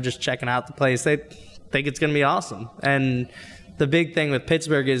by and they're just checking out the place. They think it's going to be awesome. And the big thing with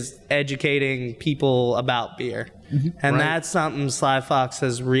Pittsburgh is educating people about beer. And that's something Sly Fox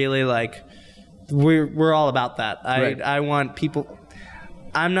has really like, we're all about that. I want people,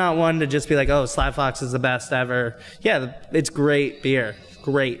 I'm not one to just be like, oh, Sly Fox is the best ever. Yeah, it's great beer.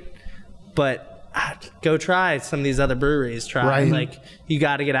 Great. But go try some of these other breweries. Right. Like, you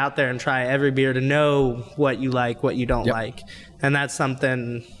got to get out there and try every beer to know what you like, what you don't like. And that's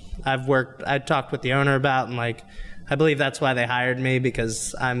something I talked with the owner about, and like, I believe that's why they hired me,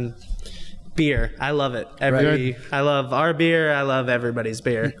 because I'm beer. I love it. I love our beer. I love everybody's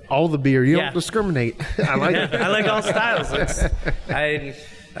beer. All the beer. You Yeah. don't discriminate. I like it. I like all styles.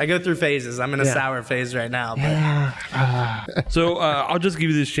 I go through phases. I'm in a sour phase right now. But So I'll just give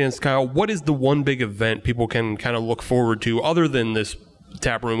you this chance, Kyle. What is the one big event people can kind of look forward to other than this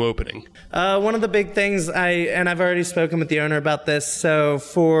tap room opening? one of the big things I've already spoken with the owner about this. So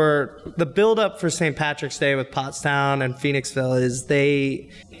for the build up for St. Patrick's Day with Pottstown and Phoenixville is they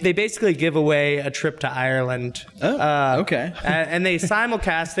basically give away a trip to Ireland. Okay. And they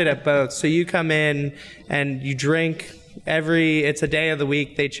simulcast it at both. So you come in and you drink it's a day of the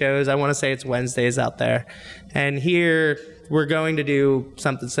week they chose. I want to say it's Wednesdays out there. And here we're going to do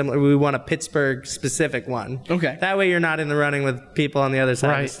something similar. We want a Pittsburgh specific one. Okay. That way you're not in the running with people on the other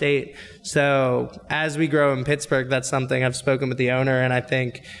side of the state. So as we grow in Pittsburgh, that's something I've spoken with the owner, and I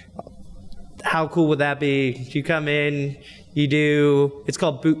think, how cool would that be? You come in, it's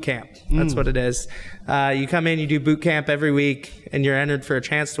called boot camp. That's what it is. You come in, you do boot camp every week, and you're entered for a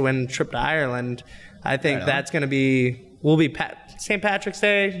chance to win a trip to Ireland. I think that's going to be, St. Patrick's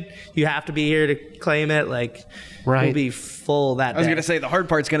Day, you have to be here to claim it. Like, we'll be full that day. I was going to say the hard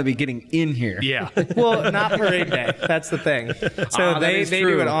part's going to be getting in here. Yeah. Well, not parade day. That's the thing. So that they is do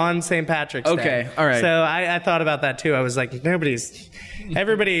true. it on St. Patrick's Day. Okay, all right. So I thought about that too. I was like,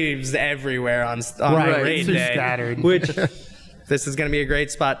 everybody's everywhere on Right, parade it's just day. scattered. Which, this is going to be a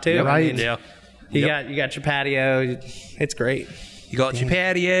great spot too. Right. I mean, You got your patio. It's great. You got your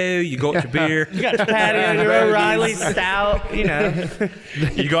patio, you got your beer, You got your patio, your O'Reilly stout. You know.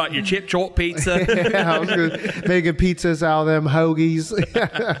 you got your chip chalk pizza. I was making pizzas out of them hoagies.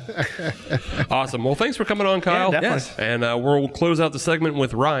 Awesome. Well, thanks for coming on, Kyle. Yeah, definitely. And we'll close out the segment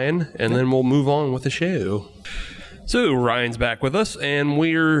with Ryan, and then we'll move on with the show. So Ryan's back with us, and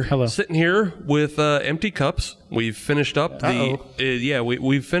we're sitting here with empty cups. We've finished up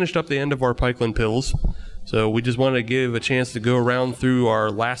we've finished up the end of our Pikeland Pills. So we just wanted to give a chance to go around through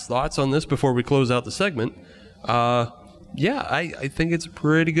our last thoughts on this before we close out the segment. I think it's a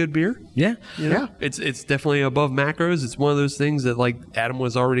pretty good beer. Yeah. It's definitely above macros. It's one of those things that, like Adam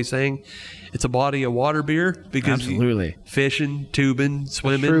was already saying, it's a body of water beer because Absolutely. Fishing, tubing,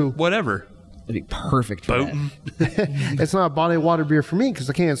 swimming, True. whatever. It'd be perfect for that. Boating. It's not a body of water beer for me because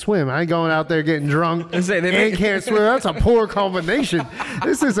I can't swim. I ain't going out there getting drunk say, they and make- can't swim. That's a poor combination.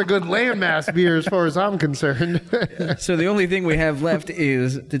 This is a good landmass beer as far as I'm concerned. So the only thing we have left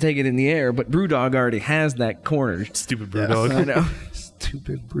is to take it in the air, but Brewdog already has that cornered. Stupid Brewdog. I know.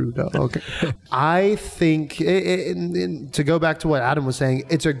 Stupid Brewdog. Okay. I think, to go back to what Adam was saying,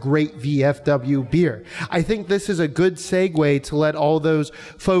 it's a great VFW beer. I think this is a good segue to let all those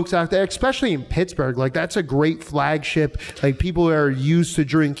folks out there, especially in Pittsburgh, like that's a great flagship. Like people are used to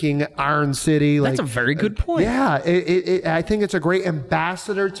drinking Iron City. That's like, a very good point. Yeah, I think it's a great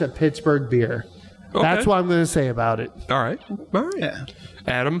ambassador to Pittsburgh beer. That's what I'm going to say about it. All right. Yeah.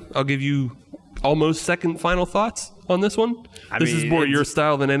 Adam, I'll give you almost second final thoughts on this one. This is more your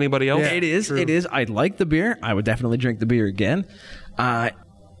style than anybody else. It is. It is. I like the beer. I would definitely drink the beer again.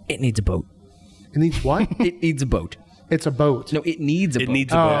 It needs a boat. It needs what? It needs a boat. It's a boat. No, it needs a boat. It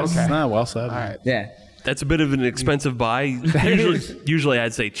needs a boat. okay. Well said. All right. Yeah. That's a bit of an expensive buy. Usually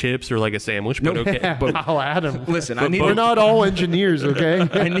I'd say chips or like a sandwich, but okay. Oh, Adam. Listen, I need We're not all engineers, okay?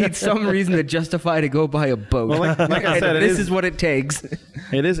 I need some reason to justify to go buy a boat. Well, like I said, this is what it takes.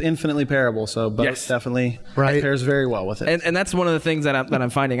 It is infinitely pairable, so both Yes. definitely Right. pairs very well with it. And that's one of the things that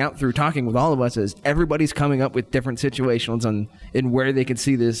I'm finding out through talking with all of us is everybody's coming up with different situations in where they could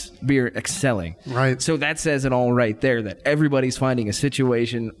see this beer excelling. Right. So that says it all right there that everybody's finding a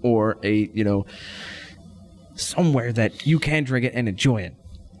situation or somewhere that you can drink it and enjoy it.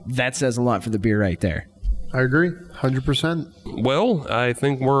 That says a lot for the beer right there. I agree. 100%. Well, I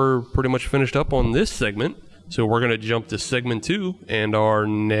think we're pretty much finished up on this segment. So we're going to jump to segment 2 and our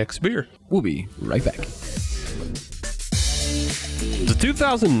next beer. We'll be right back. The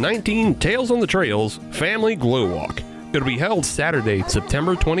 2019 Tales on the Trails Family Glow Walk. It'll be held Saturday,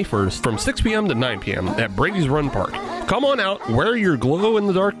 September 21st from 6 p.m. to 9 p.m. at Brady's Run Park. Come on out, wear your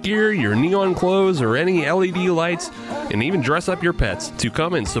glow-in-the-dark gear, your neon clothes, or any LED lights, and even dress up your pets to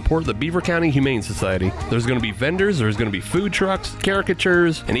come and support the Beaver County Humane Society. There's going to be vendors, there's going to be food trucks,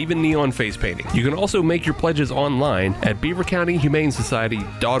 caricatures, and even neon face painting. You can also make your pledges online at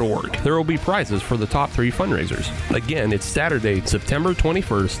beavercountyhumanesociety.org. There will be prizes for the top 3 fundraisers. Again, it's Saturday, September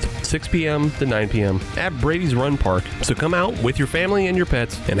 21st, 6 p.m. to 9 p.m. at Brady's Run Park. So come out with your family and your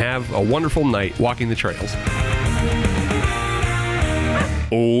pets and have a wonderful night walking the trails.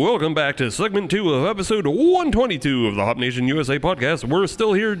 Welcome back to segment 2 of episode 122 of the Hop Nation USA podcast. We're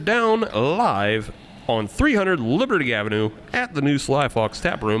still here down live on 300 Liberty Avenue at the new Sly Fox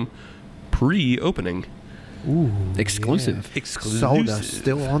Tap Room pre-opening. Exclusive. Sawdust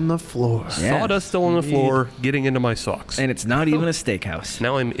still on the floor. Yeah. Sawdust still on the floor, getting into my socks. And it's not even a steakhouse.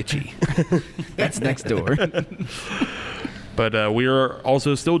 Now I'm itchy. That's next door. But we are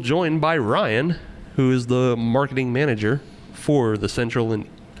also still joined by Ryan, who is the marketing manager for the Central and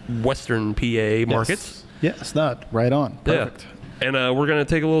Western PA markets. Yes, that right on. Perfect. Yeah. And we're going to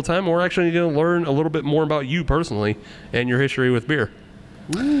take a little time. We're actually going to learn a little bit more about you personally and your history with beer.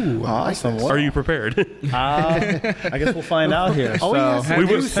 Ooh, awesome. Are you prepared? I guess we'll find out here. All he has to we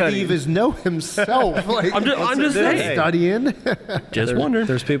do, will Steve, is know himself. Like, I'm just saying. studying. Just wondering.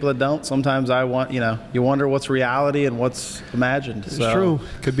 There's people that don't. Sometimes you wonder what's reality and what's imagined. It's true.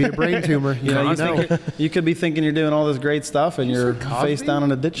 Could be a brain tumor. You could be thinking you're doing all this great stuff and you're face down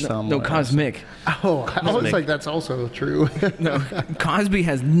in a ditch somewhere. No, Cosmic. Oh, I was like, that's also true. No, Cosby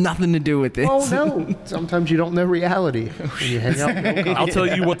has nothing to do with this. Oh, no. Sometimes you don't know reality. When you hang out with I'll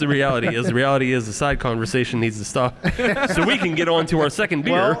tell you what the reality is. The reality is the side conversation needs to stop so we can get on to our second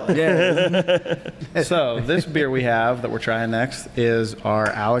beer. So this beer we have that we're trying next is our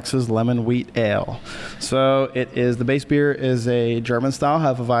Alex's Lemon Wheat Ale. So it is, the base beer is a German style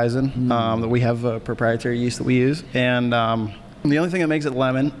Hefeweizen that we have a proprietary yeast that we use. And The only thing that makes it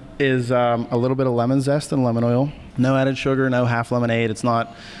lemon is a little bit of lemon zest and lemon oil. No added sugar, no half lemonade. It's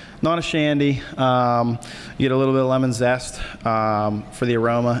not a shandy. You get a little bit of lemon zest for the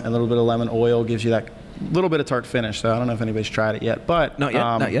aroma, and a little bit of lemon oil gives you that little bit of tart finish. So I don't know if anybody's tried it yet, but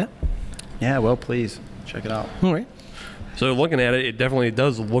Not yet. Yeah, well, please check it out. All right. So looking at it, it definitely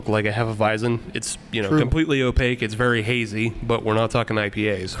does look like a Hefeweizen. It's completely opaque. It's very hazy, but we're not talking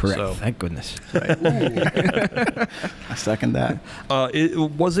IPAs. Correct. So. Thank goodness. I second that.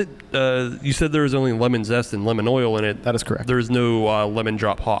 You said there was only lemon zest and lemon oil in it. That is correct. There's no lemon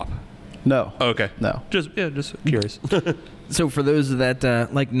drop hop. No. Okay. No. Just curious. So for those that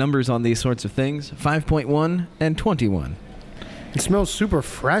like numbers on these sorts of things, 5.1 and 21. It smells super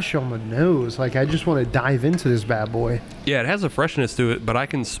fresh on the nose. Like, I just want to dive into this bad boy. Yeah, it has a freshness to it, but I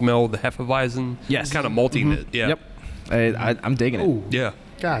can smell the Hefeweizen. Yes. Kind of malty. Yeah. Yep. I'm digging it. Oh, Yeah.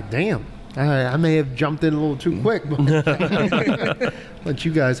 God damn. I may have jumped in a little too quick, but let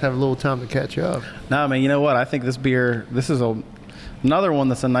you guys have a little time to catch up. No, man, you know what? I think this is another one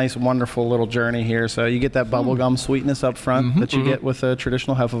that's a nice, wonderful little journey here. So you get that bubblegum sweetness up front that you get with a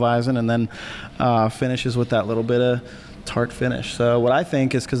traditional Hefeweizen, and then finishes with that little bit of tart finish. So what I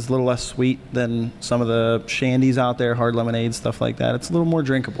think is, because it's a little less sweet than some of the shandies out there, hard lemonade, stuff like that, it's a little more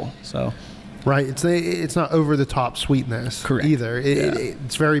drinkable. So Right. It's not over the top sweetness either.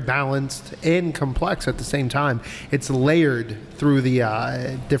 It's very balanced and complex at the same time. It's layered through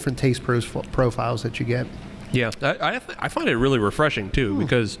the different taste profiles that you get. Yeah, I find it really refreshing too,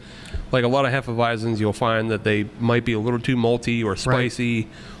 because like a lot of Hefeweizens, you'll find that they might be a little too malty or spicy,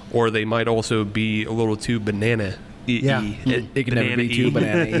 or they might also be a little too banana. Yeah. It can never be too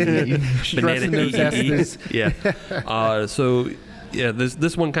banana. Stressing those esters. Yeah. So yeah,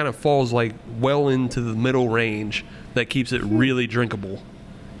 this one kind of falls like well into the middle range that keeps it really drinkable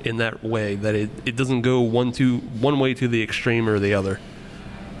in that way, that it doesn't go one way to the extreme or the other.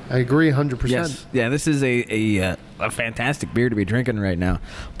 I agree 100%. Yes. Yeah, this is a fantastic beer to be drinking right now.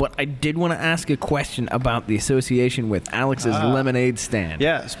 But I did want to ask a question about the association with Alex's lemonade stand.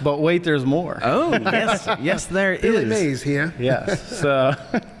 yes, but wait, there's more. Oh, yes. Yes, there Billy is. Mays here. Yes.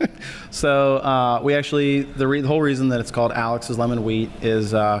 So we actually, the whole reason that it's called Alex's Lemon Wheat is,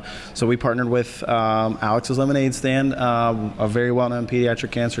 so we partnered with Alex's Lemonade Stand, a very well-known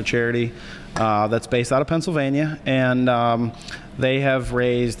pediatric cancer charity that's based out of Pennsylvania. And they have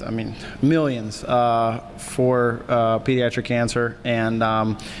raised, millions for pediatric cancer. And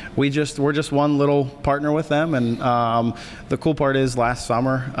we're just one little partner with them. And the cool part is last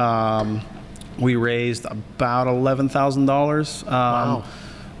summer, we raised about $11,000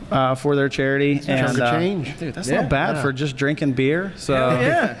 Wow. For their charity. Chunk of change. Dude, that's not bad for just drinking beer. So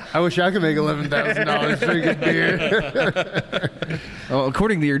I wish I could make $11,000 drinking beer. Well,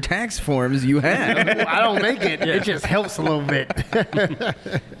 according to your tax forms, you have. I don't make it. It just helps a little bit.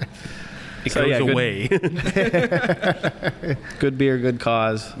 It So, goes yeah, good. away. good beer, good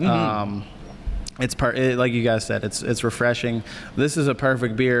cause. It's like you guys said, it's refreshing. This is a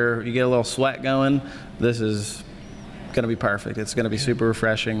perfect beer. You get a little sweat going. This is going to be perfect. It's going to be super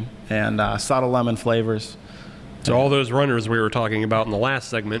refreshing, and subtle lemon flavors. So all those runners we were talking about in the last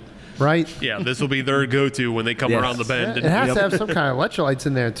segment, Right? yeah, this will be their go-to when they come around the bend. It has to have some kind of electrolytes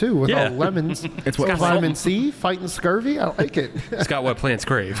in there too, with Yeah. all lemons. It's what- vitamin C, fighting scurvy. I like it. It's got what plants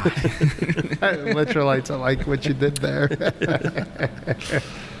crave. Electrolytes. I like what you did there.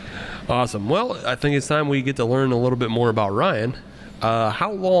 Awesome. Well, I think it's time we get to learn a little bit more about Ryan.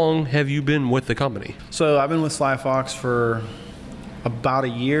 How long have you been with the company? So I've been with Sly Fox for about a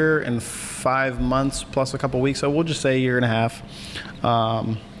year and 5 months plus a couple weeks. So we'll just say a year and a half.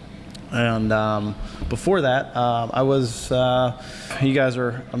 Before that, I was, you guys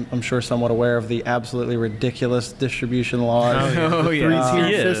are, I'm sure, somewhat aware of the absolutely ridiculous distribution laws. Oh, yeah.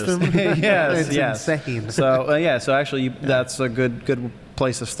 Three-tier system. Yes, It's yes. insane. So actually, that's a good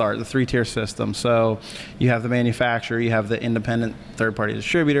place to start, the three-tier system. So you have the manufacturer, you have the independent third-party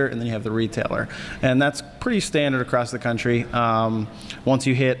distributor, and then you have the retailer. And that's pretty standard across the country. Once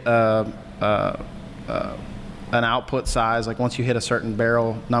you hit an output size, like once you hit a certain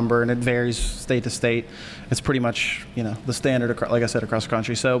barrel number, and it varies state to state, it's pretty much, the standard, like I said, across the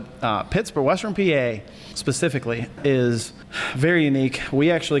country. So Pittsburgh, Western PA specifically, is very unique.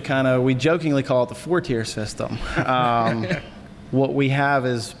 We actually we jokingly call it the four-tier system. What we have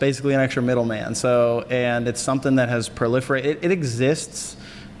is basically an extra middleman. And it's something that has proliferated. It exists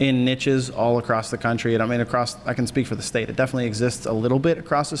in niches all across the country, and I can speak for the state. It definitely exists a little bit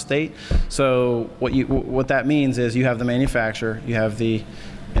across the state. So what that means is you have the manufacturer, you have the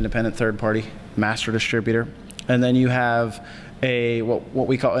independent third party master distributor, and then you have what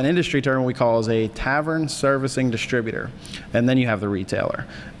we call an industry term we call is a tavern servicing distributor, and then you have the retailer,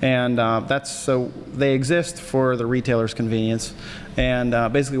 and so they exist for the retailer's convenience, and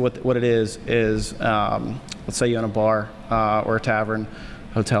basically what it is let's say you own a bar or a tavern,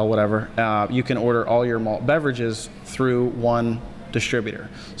 hotel, whatever, you can order all your malt beverages through one distributor.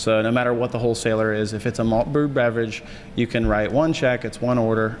 So no matter what the wholesaler is, if it's a malt brewed beverage, you can write one check, it's one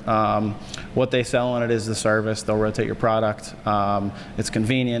order. What they sell on it is the service. They'll rotate your product. It's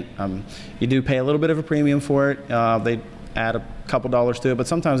convenient. You do pay a little bit of a premium for it. They add a couple dollars to it, but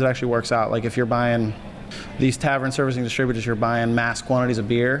sometimes it actually works out. Like if you're buying these tavern servicing distributors, you're buying mass quantities of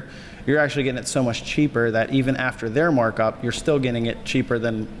beer, you're actually getting it so much cheaper that even after their markup, you're still getting it cheaper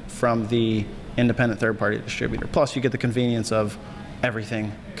than from the independent third-party distributor. Plus, you get the convenience of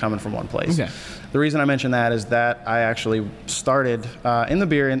everything coming from one place. Okay. The reason I mention that is that I actually started in the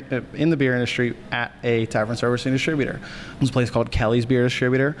beer industry at a tavern servicing distributor. There's a place called Kelly's Beer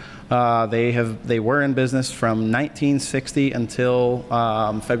Distributor. They were in business from 1960 until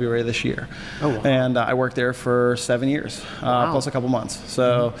February of this year. Oh, wow. And I worked there for 7 years, plus a couple months.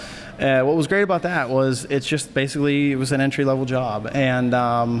 So what was great about that was it was an entry-level job. And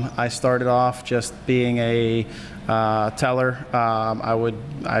I started off just being a teller. I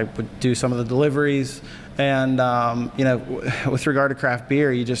would do some of the deliveries, and with regard to craft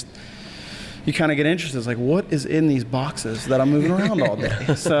beer, you kind of get interested. It's like, what is in these boxes that I'm moving around all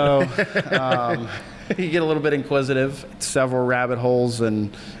day? So you get a little bit inquisitive. Several rabbit holes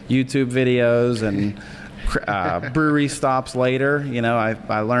and YouTube videos and brewery stops later.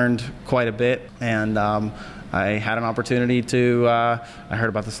 I learned quite a bit, and I had an opportunity I heard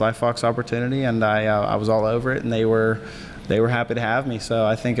about the Sly Fox opportunity, and I was all over it, and they were happy to have me. So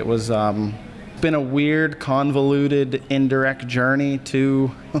I think it was been a weird, convoluted, indirect journey to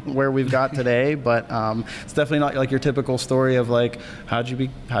where we've got today, but it's definitely not like your typical story of like how'd you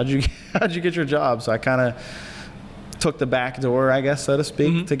get your job. So I kind of took the back door, I guess, so to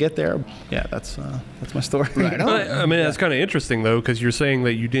speak, to get there. Yeah, that's my story. Right on. I mean, that's kind of interesting, though, because you're saying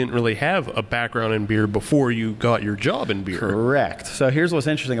that you didn't really have a background in beer before you got your job in beer. Correct. So here's what's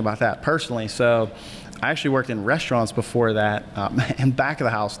interesting about that personally. So I actually worked in restaurants before that, and back of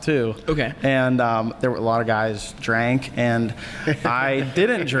the house too. Okay. And there were a lot of guys drank, and I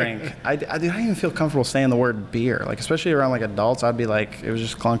didn't drink. I didn't even feel comfortable saying the word beer, like especially around like adults. I'd be like, it was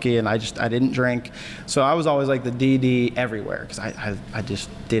just clunky, and I didn't drink. So I was always like the DD everywhere because I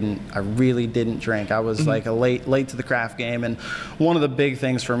really didn't drink. I was like a late to the craft game, and one of the big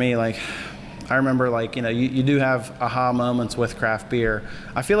things for me, like, I remember, like, you do have aha moments with craft beer.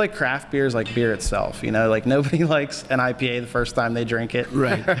 I feel like craft beer is like beer itself, like nobody likes an IPA the first time they drink it.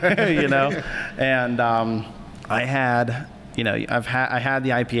 Right. And I had the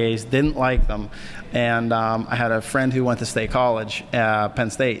IPAs, didn't like them. And I had a friend who went to State College, Penn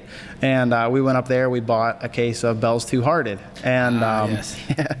State. And we went up there, we bought a case of Bell's Two Hearted. And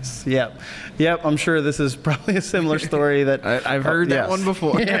yes, yep, I'm sure this is probably a similar story that I've heard that one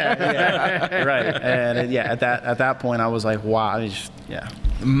before. yeah, right. And at that point I was like, wow,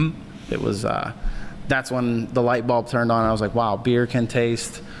 it was that's when the light bulb turned on. I was like, wow, beer can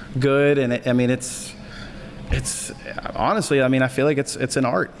taste good. And it's honestly, I feel like it's an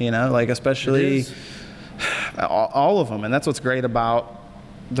art, like especially all of them. And that's what's great about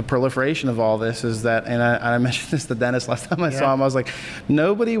the proliferation of all this is that, and I mentioned this to Dennis last time I saw him, I was like,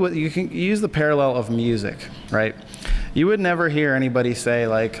 you can use the parallel of music, right? You would never hear anybody say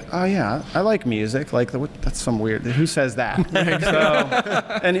like, oh yeah, I like music. Like that's some weird, who says that? So,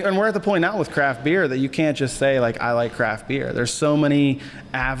 and we're at the point now with craft beer that you can't just say like, I like craft beer. There's so many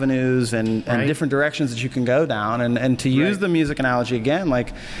avenues and different directions that you can go down. And to use the music analogy again,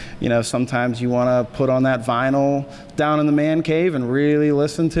 like, sometimes you want to put on that vinyl down in the man cave and really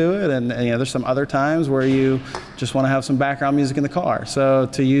listen to it. And there's some other times where you just want to have some background music in the car. So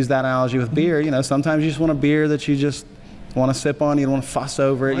to use that analogy with beer, sometimes you just want a beer that you just want to sip on. You don't want to fuss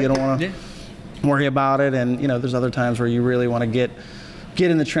over it. You don't want to worry about it. And there's other times where you really want to get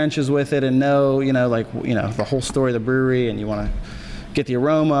in the trenches with it and know the whole story of the brewery, and you want to get the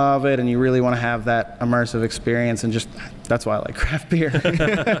aroma of it, and you really want to have that immersive experience. And just that's why I like craft beer.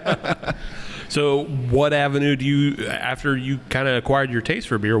 So what avenue after you kind of acquired your taste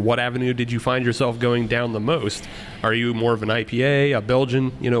for beer, what avenue did you find yourself going down the most? Are you more of an IPA, a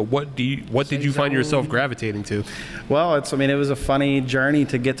Belgian? What did you find yourself gravitating to? Well, it was a funny journey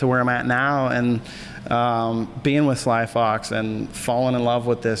to get to where I'm at now, and being with Sly Fox and falling in love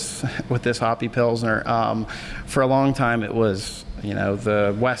with this hoppy Pilsner. For a long time it was,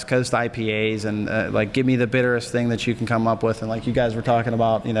 the West Coast IPAs and like, give me the bitterest thing that you can come up with. And like you guys were talking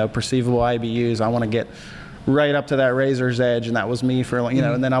about, perceivable IBUs. I want to get right up to that razor's edge, and that was me for like,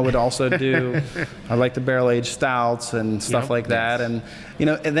 and then I would also do, I like the barrel aged stouts and stuff like that, and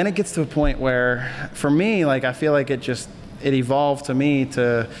and then it gets to a point where, for me, like I feel like it evolved to me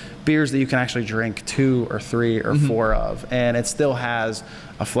to beers that you can actually drink 2 or 3 or 4 of, and it still has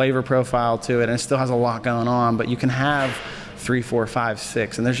a flavor profile to it, and it still has a lot going on, but you can have 3, 4, 5,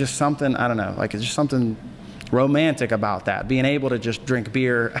 6, and there's just something, I don't know, like it's just something romantic about that, being able to just drink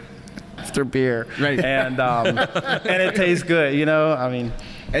beer after beer, right? And it tastes good, I mean.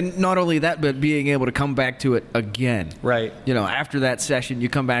 And not only that, but being able to come back to it again. Right. After that session, you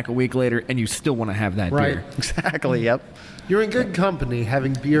come back a week later and you still want to have that beer. Exactly, yep. You're in good company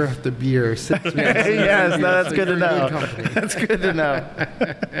having beer after beer. Yes, no, that's good to know. That's good to know.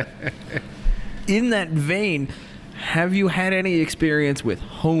 In that vein, have you had any experience with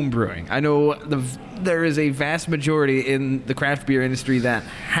home brewing? I know there is a vast majority in the craft beer industry that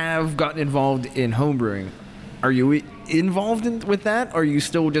have gotten involved in home brewing. Are you involved with that? Or are you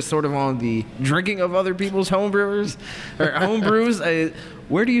still just sort of on the drinking of other people's home brewers or home brews?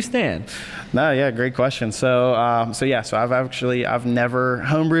 Where do you stand? No, yeah, great question. So I've never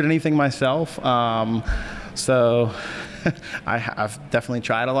homebrewed anything myself. So I've definitely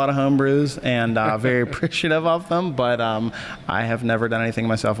tried a lot of home brews and very appreciative of them, but I have never done anything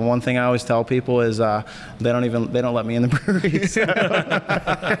myself. And one thing I always tell people is they don't let me in the brewery. So.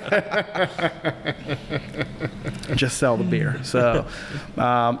 Just sell the beer. So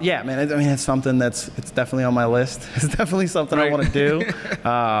yeah, man. I mean, it's something it's definitely on my list. It's definitely something I want to do.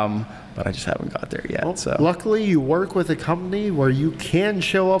 But I just haven't got there yet. Well, so luckily, you work with a company where you can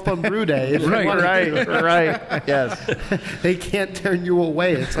show up on brew day. If you want to. Right. Yes. They can't turn you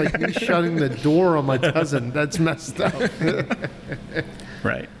away. It's like me shutting the door on my cousin. That's messed up.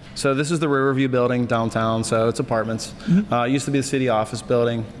 Right. So this is the Riverview building downtown. So it's apartments. It used to be the city office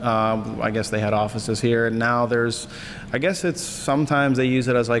building. I guess they had offices here, and now sometimes they use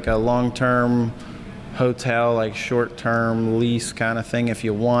it as like a long-term hotel, like short-term lease kind of thing if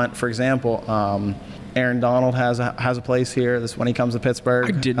you want. For example, Aaron Donald has a place here. This is when he comes to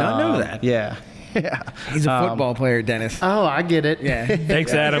Pittsburgh. I did not know that. Yeah. Yeah. He's a football player, Dennis. Oh, I get it. Yeah.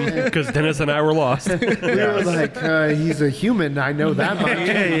 Thanks, Adam, because Dennis and I were lost. We were like, he's a human. I know that much.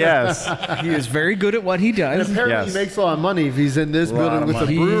 Yes. He is very good at what he does. And apparently he makes a lot of money if he's in this building with a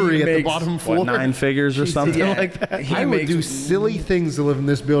brewery at the bottom floor. 9 figures or something like that? I would do silly things to live in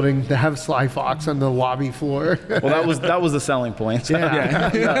this building to have Sly Fox on the lobby floor. Well, that was the selling point. Yeah.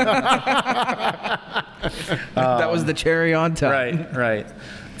 That was the cherry on top. Right.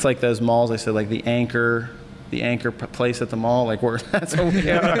 It's like those malls. I said, like the anchor place at the mall. Like that's what we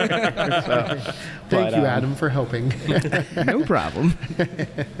are. Thank you, Adam, for helping. No problem.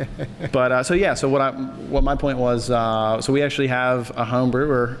 But so what my point was. So we actually have a home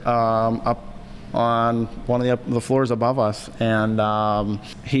brewer up on one of the floors above us, and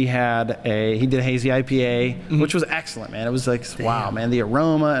he did a hazy IPA, which was excellent, man. It was like, wow, man, the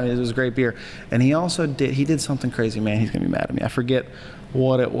aroma, and it was a great beer. And he also did something crazy, man. He's gonna be mad at me. I forget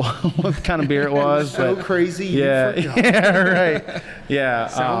what it was, what kind of beer it was. So crazy, you forgot. Yeah, right. Yeah.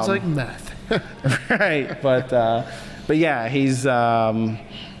 Sounds like meth. Right, but yeah, he's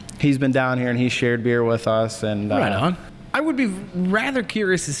been down here and he's shared beer with us, and right on. I would be rather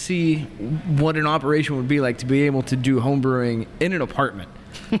curious to see what an operation would be like to be able to do homebrewing in an apartment.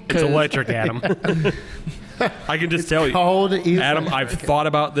 It's electric, Adam. I can just tell you, Adam, I've thought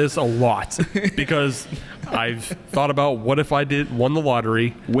about this a lot because I've thought about what if I won the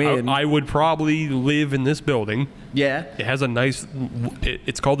lottery. I would probably live in this building. Yeah. It has a nice,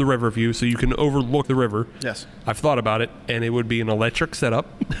 it's called the Riverview, so you can overlook the river. Yes. I've thought about it, and it would be an electric setup.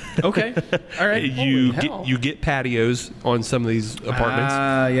 Okay. All right. You get patios on some of these apartments.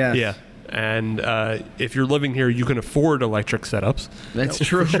 Yes. Yeah. And if you're living here, you can afford electric setups. That's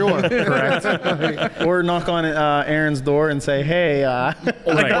true. Sure. Correct. Or knock on Aaron's door and say, hey.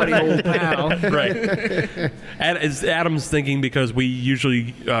 Buddy, old pal. Right. As Adam's thinking, because we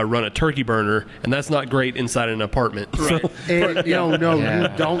usually run a turkey burner, and that's not great inside an apartment. Right. No, you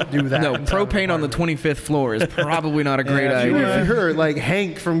don't do that. No, propane on the 25th floor is probably not a great idea. If you're like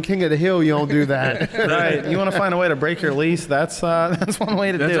Hank from King of the Hill, you don't do that. Right. You want to find a way to break your lease? That's one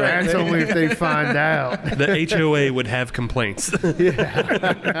way to do it. That's only if they find out. The HOA would have complaints.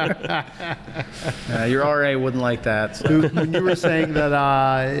 Your RA wouldn't like that. So. When you were saying that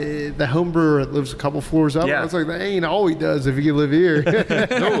the home brewer lives a couple floors up, I was like, that ain't all he does if he live here.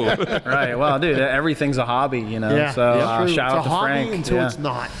 No. Right. Well, dude, everything's a hobby, Yeah, So shout out to Frank. Until it's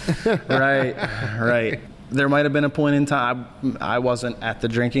not. Right. There might have been a point in time, I wasn't at the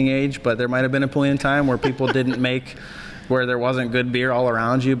drinking age, but there might have been a point in time where people didn't make where there wasn't good beer all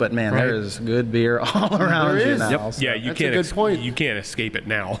around you, but man, there is good beer all around There you is. now. Yep. So- Yeah, you That's a can't. good point. You can't escape it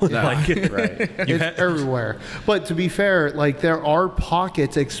now. right. It's everywhere. But to be fair, like there are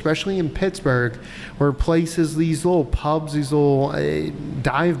pockets, especially in Pittsburgh, where places, these little pubs, these little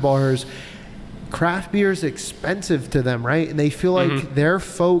dive bars, craft beer is expensive to them, right? And they feel like their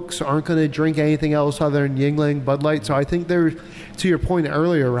folks aren't going to drink anything else other than Yuengling, Bud Light. So I think there, to your point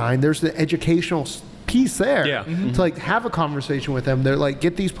earlier, Ryan, there's the educational piece there to like have a conversation with them. They're like,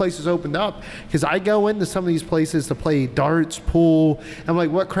 get these places opened up, because I go into some of these places to play darts, pool. I'm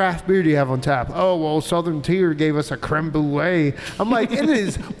like, what craft beer do you have on tap? Oh, well, Southern Tier gave us a creme brulee. I'm like, it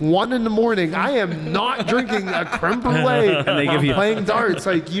is 1 a.m. I am not drinking a creme brulee. And they give you- playing darts.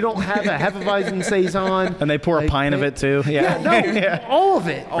 Like, you don't have a Hefeweizen Saison. And they pour a Like, pint of it too. Yeah, no, all of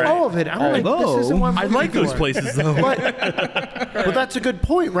it, all of it. I'm like, this isn't what I'm I looking like those for. places though. But that's a good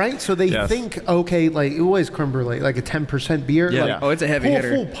point, right? So they think, okay, like it was creme brulee, like a 10% beer. Yeah. Like, Oh, it's a heavy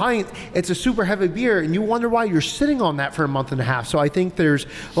hitter. Full pint. It's a super heavy beer, and you wonder why you're sitting on that for a month and a half. So I think there's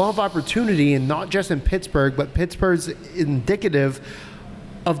a lot of opportunity, and not just in Pittsburgh, but Pittsburgh's indicative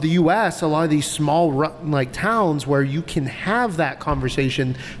of the U.S., a lot of these small like towns where you can have that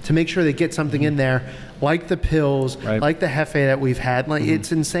conversation to make sure they get something in there, like the Pills, like the Hefe that we've had. Like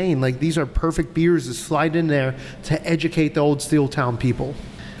it's insane. Like these are perfect beers to slide in there to educate the old Steel Town people.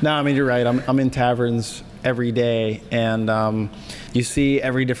 No, I mean, you're right. I'm in taverns every day, and you see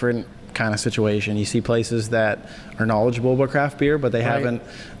every different kind of situation. You see places that are knowledgeable about craft beer, but they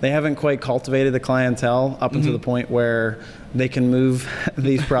haven't quite cultivated the clientele up until the point where they can move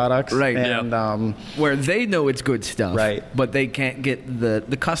these products. Right. And Where they know it's good stuff, Right. but they can't get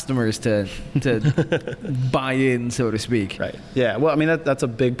the customers to buy in, so to speak. Right. Yeah. Well, I mean, that's a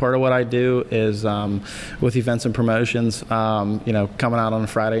big part of what I do is with events and promotions, coming out on a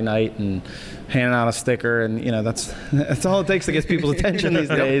Friday night and handing out a sticker, and that's all it takes to get people's attention these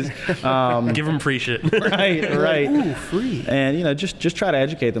days. Give them free shit. Right. Ooh, free. And just try to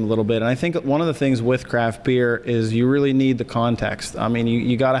educate them a little bit. And I think one of the things with craft beer is you really need the context. I mean,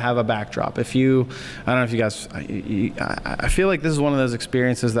 you got to have a backdrop. I don't know if you guys, I feel like this is one of those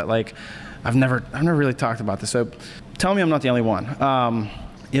experiences that like I've never really talked about this. So tell me I'm not the only one.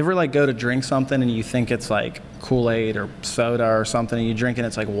 You ever like go to drink something and you think it's like Kool-Aid or soda or something, and you drink and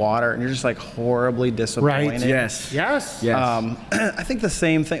it's like water, and you're just like horribly disappointed? Right. Yes. Yes. I think the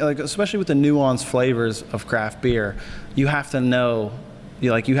same thing, like especially with the nuanced flavors of craft beer, you have to know,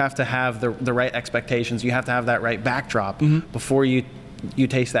 you have to have the right expectations. You have to have that right backdrop before you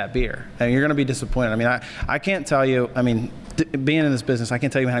taste that beer, and you're going to be disappointed. I mean, I can't tell you. I mean, being in this business, I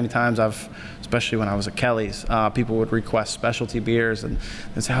can't tell you how many times especially when I was at Kelly's, people would request specialty beers, and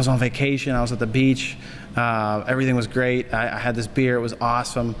they'd say, I was on vacation, I was at the beach, everything was great, I had this beer, it was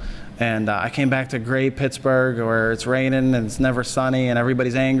awesome, and I came back to gray Pittsburgh where it's raining and it's never sunny and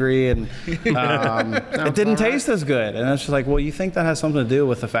everybody's angry, and it didn't taste as good. And it's just like, well, you think that has something to do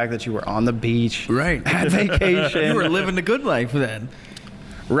with the fact that you were on the beach, Right. at vacation. You were living the good life then.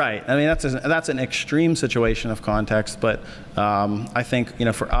 Right. I mean, that's an extreme situation of context, but I think,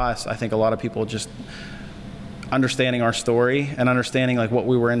 for us, I think a lot of people just understanding our story and understanding like what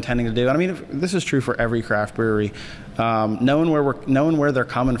we were intending to do. And I mean, this is true for every craft brewery. Knowing where they're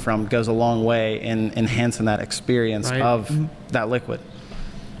coming from goes a long way in enhancing that experience of that liquid.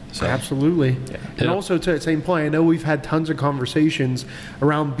 So, Absolutely. And also to that same point, I know we've had tons of conversations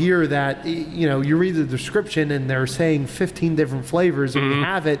around beer that, you read the description and they're saying 15 different flavors. If you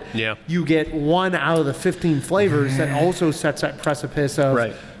have it, you get one out of the 15 flavors that also sets that precipice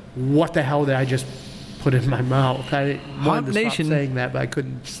of what the hell did I just put in my mouth? I wanted to stop saying that, but I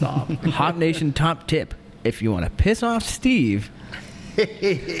couldn't stop. Hop Nation top tip: if you want to piss off Steve,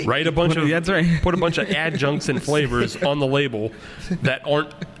 Write a bunch of That's right. put a bunch of adjuncts and flavors on the label that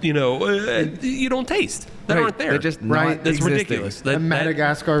aren't you don't taste that aren't there. They're just Right. not That's existing. ridiculous. A That-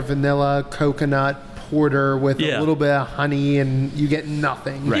 Madagascar vanilla coconut porter with a little bit of honey, and you get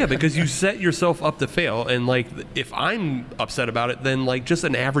nothing. Yeah, because you set yourself up to fail. And like, if I'm upset about it, then like just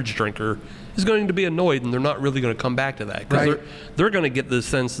an average drinker is going to be annoyed, and they're not really going to come back to that because they're going to get the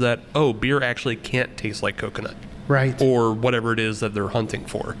sense that beer actually can't taste like coconut, Right. or whatever it is that they're hunting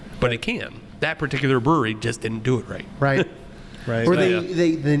for. But it can. That particular brewery just didn't do it right. Right. Right. Or Yeah.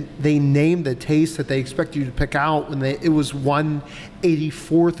 they named the taste that they expect you to pick out when it was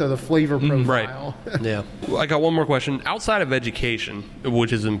 1/84 of the flavor profile. Yeah. I got one more question. Outside of education,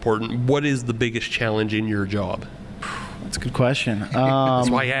 which is important, what is the biggest challenge in your job? That's a good question. That's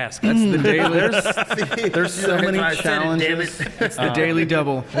why I ask. That's the daily. There's so many challenges. It's the daily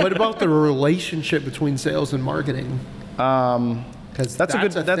double. What about the relationship between sales and marketing? Because That's a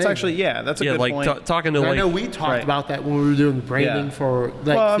good. That's thing. actually that's a Yeah, good like point. talking to I like. know we talked Right. about that when we were doing the branding Yeah. for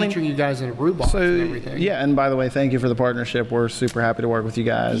Well, I mean, featuring you guys in a brew box and everything. yeah, and by the way, thank you for the partnership. We're super happy to work with you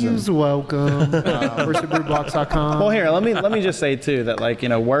guys. and- You're welcome. FirstBrewBox.com. Well, here, let me just say too that like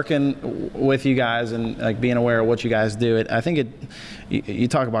working with you guys and like being aware of what you guys do. I think you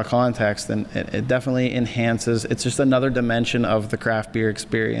talk about context, and it definitely enhances. It's just another dimension of the craft beer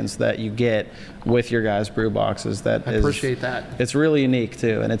experience that you get with your guys' brew boxes. I appreciate that. It's really unique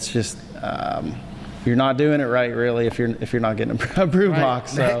too, and it's just. You're not doing it right, really, if you're not getting a brew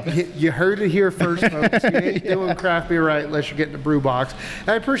box. So. You heard it here first, folks. You ain't doing craft beer right unless you're getting a brew box. And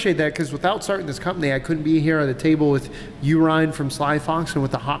I appreciate that because without starting this company, I couldn't be here at the table with you, Ryan, from Sly Fox, and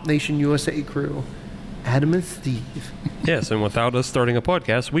with the Hop Nation USA crew, Adam and Steve. Yes, and without us starting a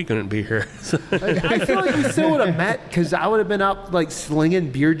podcast, we couldn't be here. I feel like we still would have met because I would have been up like slinging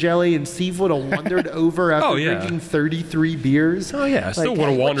beer jelly, and Steve would have wandered over after drinking 33 beers. Oh yeah, I still Like, would have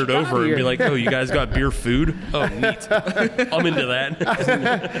hey, what wandered you got over and be here? like, "Oh, you guys got beer food? Oh, neat. I'm into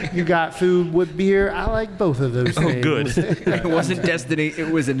that." You got food with beer. I like both of those Oh, things. good. It wasn't destiny;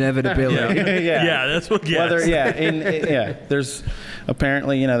 it was inevitability. Yeah, that's what. Yes. There's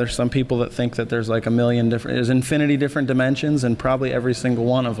apparently there's some people that think that there's like there's infinity different dimensions, and probably every single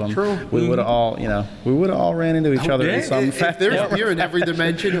one of them. True. We would have all ran into each other in some If there's beer in every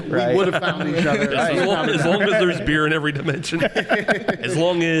dimension, Right. we would have found each other. As long as there's beer in every dimension. As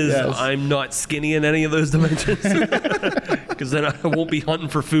long as I'm not skinny in any of those dimensions. Because then I won't be hunting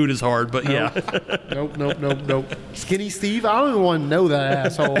for food as hard. But yeah. Nope. Skinny Steve, I don't even want to know that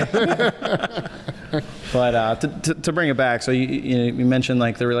asshole. But to bring it back, so you mentioned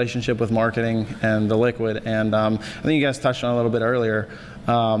like the relationship with marketing and the liquid, and I think you guys touched on it a little bit earlier.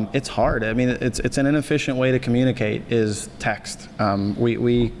 It's hard. I mean, it's an inefficient way to communicate is text.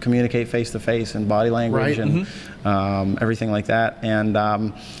 We communicate face to face and body language Right. and everything like that,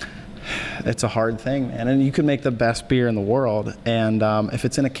 and it's a hard thing, man. And you can make the best beer in the world, and if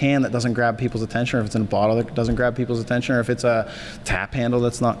it's in a can that doesn't grab people's attention, or if it's in a bottle that doesn't grab people's attention, or if it's a tap handle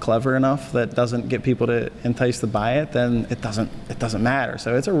that's not clever enough that doesn't get people to entice to buy it, then it doesn't matter.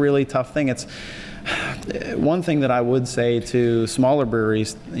 So it's a really tough thing. It's one thing that I would say to smaller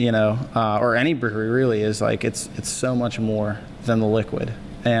breweries, or any brewery really, is like it's so much more than the liquid.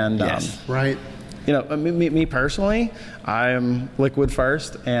 And Right. me personally, I'm liquid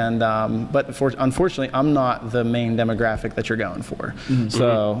first, and but unfortunately, I'm not the main demographic that you're going for. Mm-hmm.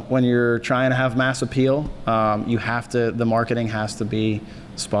 So when you're trying to have mass appeal, the marketing has to be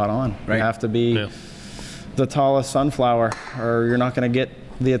spot on. Right. You have to be the tallest sunflower, or you're not going to get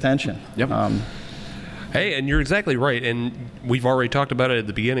the attention. Yep. Hey, and you're exactly right. And we've already talked about it at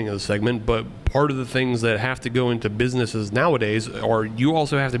the beginning of the segment, but part of the things that have to go into businesses nowadays are you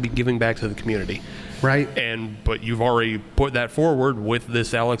also have to be giving back to the community. Right. But you've already put that forward with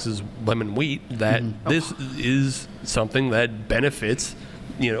this Alex's Lemon Wheat that this is something that benefits.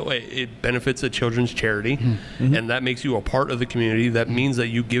 It benefits a children's charity, and that makes you a part of the community. That means that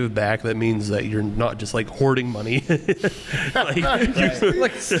you give back. That means that you're not just like hoarding money.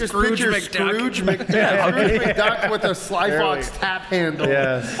 Like Just Scrooge picture McDuck. Scrooge McDuck with a Sly Fox tap handle.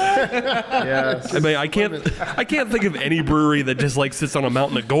 Yes. I mean, I can't think of any brewery that just like sits on a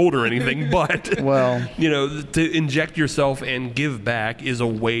mountain of gold or anything. But Well, to inject yourself and give back is a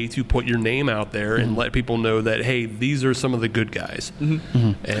way to put your name out there and let people know that hey, these are some of the good guys.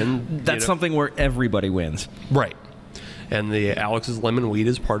 And That's something where everybody wins. right. And the Alex's Lemon Wheat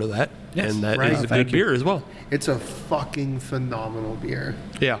is part of that, and that is Right. a good beer as well. It's a fucking phenomenal beer.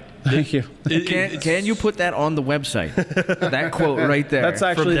 Yeah. thank you. Can you put that on the website? That quote right there. That's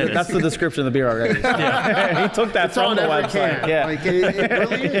actually Dennis. that's the description of the beer already. he took that It's from on the every website. can. Yeah. Like, it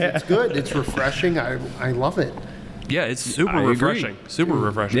really is. It's good. It's refreshing. I love it. Yeah, it's super I agree. refreshing. Super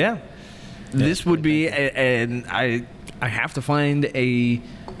refreshing. Yeah. This would be, and I have to find a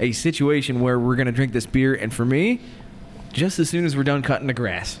situation where we're gonna drink this beer, and for me, just as soon as we're done cutting the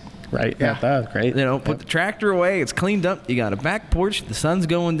grass. Right. Yeah. That's great. Put the tractor away. It's cleaned up. You got a back porch. The sun's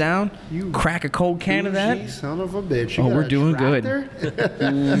going down. You crack a cold can of Bougie that. son of a bitch. You Oh, got we're a doing good.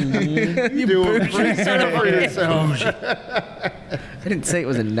 tractor? You doing pretty good for yourself. I didn't say it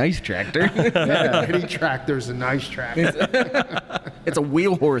was a nice tractor. Any tractor's a nice tractor. It's a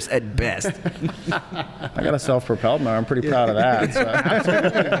wheel horse at best. I got a self-propelled mower. I'm pretty proud of that. So.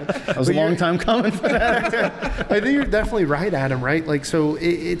 That was a long time coming for that. I think you're definitely right, Adam, right? Like, so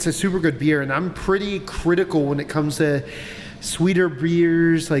it's a super good beer, and I'm pretty critical when it comes to sweeter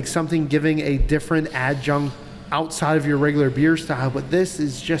beers, like something giving a different adjunct outside of your regular beer style. But this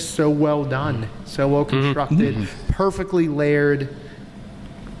is just so well done, so well constructed, perfectly layered.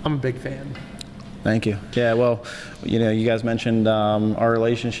 I'm a big fan. Thank you. Yeah, well, you guys mentioned our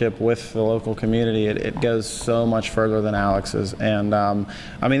relationship with the local community. It goes so much further than Alex's, and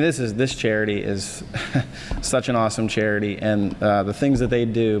this charity is such an awesome charity, and the things that they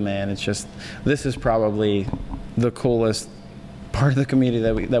do, man, this is probably the coolest part of the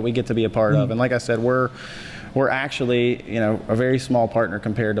community that we get to be a part of. And like I said, we're actually a very small partner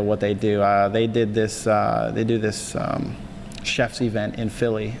compared to what they do. They do this chef's event in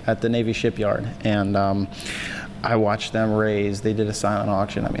Philly at the Navy Shipyard, and I watched them raise. They did a silent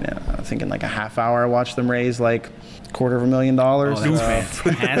auction. I think in like a half hour I watched them raise like $250,000. Oh, that's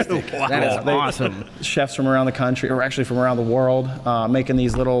fantastic. Wow. That is awesome. Chefs from around the country, or actually from around the world, making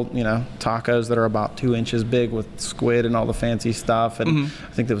these little tacos that are about 2 inches big with squid and all the fancy stuff. And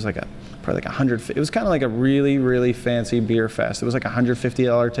I think there was probably like 100. It was kind of like a really, really fancy beer fest. It was like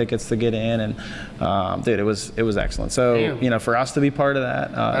 $150 tickets to get in, and dude, it was excellent. So for us to be part of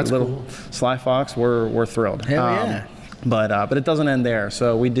that, That's little cool. Sly Fox, we're thrilled. Hell yeah. But it doesn't end there.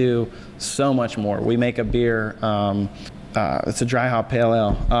 So we do so much more. We make a beer. It's a dry hop pale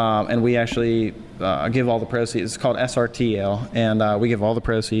ale, and we actually give all the proceeds. It's called SRT Ale, and we give all the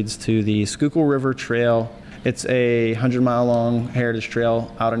proceeds to the Schuylkill River Trail. It's a 100-mile-long heritage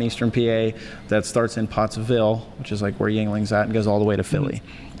trail out in eastern PA that starts in Pottsville, which is like where Yingling's at, and goes all the way to Philly.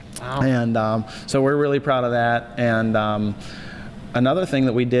 Wow. And so we're really proud of that. And another thing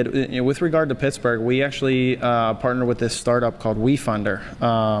that we did with regard to Pittsburgh, we actually partnered with this startup called WeFunder.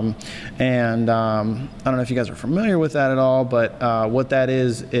 And I don't know if you guys are familiar with that at all, but what that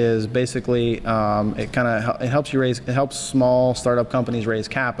is basically it helps small startup companies raise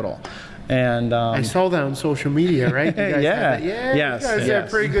capital. And I saw that on social media, right? You guys Yeah. had that? Yeah. Yes, You guys did a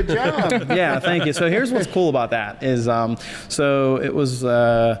yes. pretty good job. Yeah, thank you. So here's what's cool about that is, so it was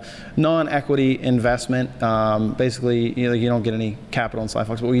non-equity investment. Basically, you don't get any capital in Sly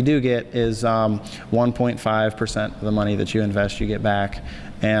Fox. What you do get is 1.5% of the money that you invest, you get back.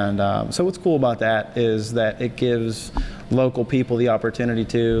 And so what's cool about that is that it gives local people the opportunity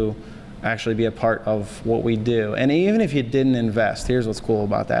to actually be a part of what we do. And even if you didn't invest, here's what's cool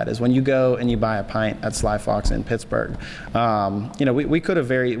about that is when you go and you buy a pint at Sly Fox in Pittsburgh, we could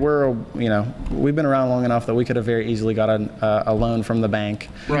have we've been around long enough that we could have very easily got a loan from the bank.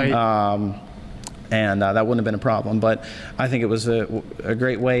 Right. And that wouldn't have been a problem. But I think it was a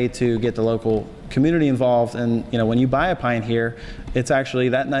great way to get the local community involved. And when you buy a pint here, it's actually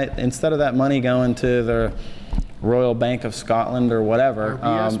that night, instead of that money going to the Royal Bank of Scotland or whatever,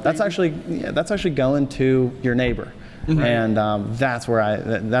 RBS, that's actually going to your neighbor. And that's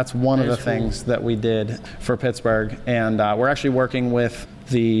one of the things that we did for Pittsburgh. And we're actually working with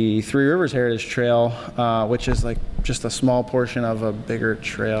the Three Rivers Heritage Trail, which is like just a small portion of a bigger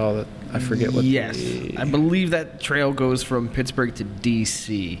trail that I forget what. Yes, I believe that trail goes from Pittsburgh to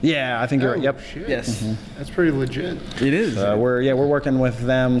DC. Yeah, I think you're right. Yep. Shit. Yes, That's pretty legit. it is. We're working with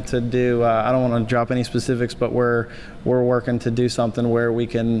them to do. I don't want to drop any specifics, but we're working to do something where we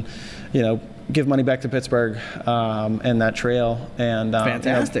can, give money back to Pittsburgh and that trail. And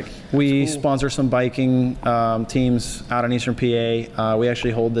Fantastic. We sponsor some biking teams out in Eastern PA. We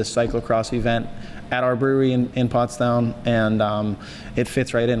actually hold this cyclocross event at our brewery in Pottstown, and it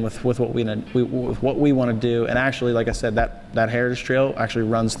fits right in with what we want to do. And actually, like I said, that heritage trail actually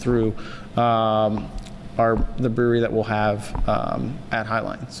runs through the brewery that we'll have at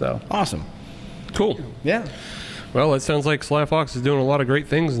Highline. So Awesome. Cool. Yeah. Well, it sounds like Sly Fox is doing a lot of great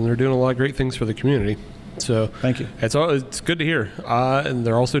things, and they're doing a lot of great things for the community. So Thank you. It's good to hear. And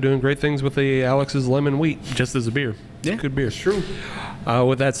they're also doing great things with the Alex's Lemon Wheat, just as a beer. It's a good beer. It's true.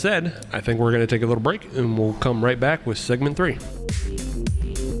 With that said, I think we're going to take a little break, and we'll come right back with segment 3.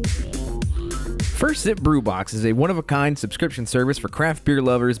 First Sip Brew Box is a one-of-a-kind subscription service for craft beer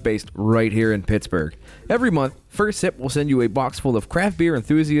lovers based right here in Pittsburgh. Every month, First Sip will send you a box full of craft beer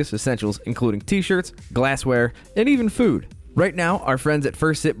enthusiast essentials, including t-shirts, glassware, and even food. Right now, our friends at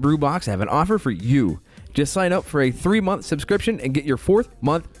First Sip Brew Box have an offer for you. Just sign up for a 3-month subscription and get your 4th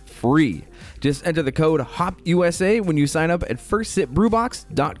month free. Just enter the code HOPUSA when you sign up at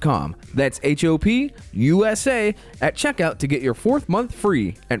firstsipbrewbox.com. That's HOPUSA at checkout to get your 4th month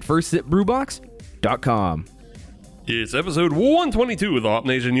free at firstsipbrewbox.com. It's episode 122 of the Hop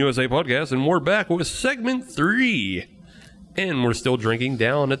Nation USA podcast, and we're back with segment 3. And we're still drinking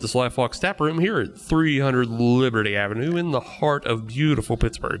down at the Sly Fox Tap Room here at 300 Liberty Avenue in the heart of beautiful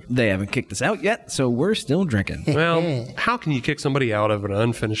Pittsburgh. They haven't kicked us out yet, so we're still drinking. Well, how can you kick somebody out of an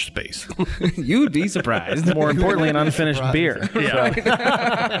unfinished space? You'd be surprised. More importantly, an unfinished beer.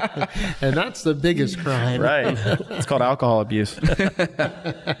 Yeah. And that's the biggest crime. Right. It's called alcohol abuse.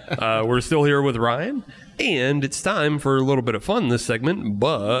 We're still here with Ryan. And it's time for a little bit of fun this segment,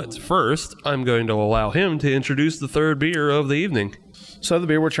 but first, I'm going to allow him to introduce the third beer of the evening. So the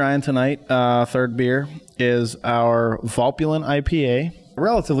beer we're trying tonight, third beer, is our Volpulent IPA.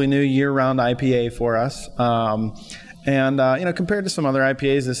 Relatively new year-round IPA for us. Compared to some other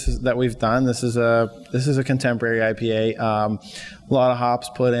IPAs that we've done, this is a contemporary IPA. A lot of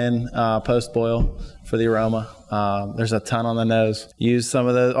hops put in post-boil for the aroma. There's a ton on the nose. Use some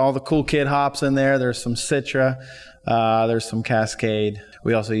of all the cool kid hops in there. There's some Citra. There's some Cascade.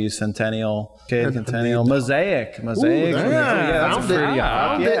 We also use Centennial, Mosaic. That's a fruity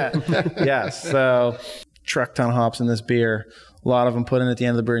hop. Yes. So, truck ton of hops in this beer. A lot of them put in at the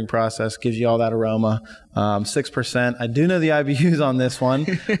end of the brewing process. Gives you all that aroma. 6%. I do know the IBUs on this one,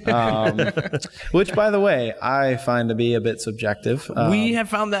 which, by the way, I find to be a bit subjective. We have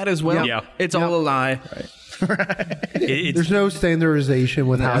found that as well. Yeah. It's all a lie. Right. There's no standardization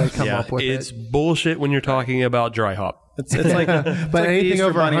with how they come up with it's it. bullshit when you're talking about dry hop. It's like, But anything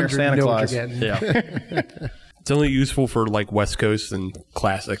over Bunny or 100, Santa you know what Claus. you're getting. Yeah. It's only useful for like West Coast and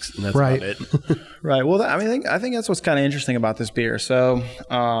classics, and that's Right. about it. Right. Well, I think that's what's kind of interesting about this beer. So,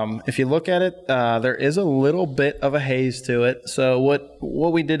 if you look at it, there is a little bit of a haze to it. So,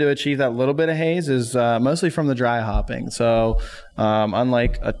 what we did to achieve that little bit of haze is mostly from the dry hopping. So,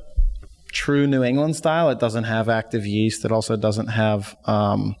 unlike a true New England style, it doesn't have active yeast. It also doesn't have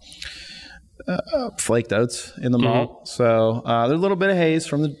flaked oats in the malt. So there's a little bit of haze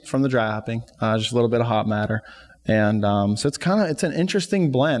from the dry hopping, just a little bit of hop matter. And so it's an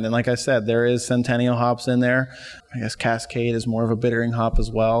interesting blend. And like I said, there is Centennial hops in there. I guess Cascade is more of a bittering hop as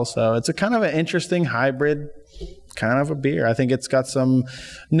well. So it's a kind of an interesting hybrid kind of a beer. I think it's got some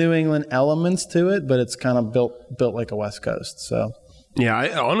New England elements to it, but it's kind of built like a West Coast. So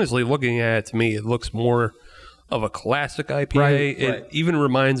Yeah, honestly, looking at it, to me, it looks more of a classic IPA. Right, It even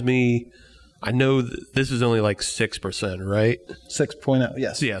reminds me, I know this is only like 6%, right? 6.0,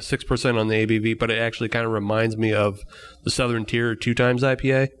 yes. Yeah, 6% on the ABV, but it actually kind of reminds me of the Southern Tier 2 times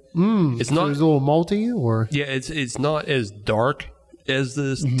IPA. It's So not, it's a little malty, or yeah, it's not as dark as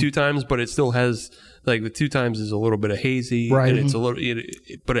the 2 times, but it still has, like, the 2 times is a little bit of hazy, Right. and it's a little,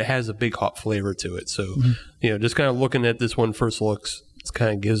 but it has a big hop flavor to it. So, just kind of looking at this one first looks, it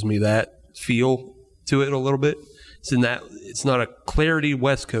kind of gives me that feel to it a little bit. It's in that it's not a clarity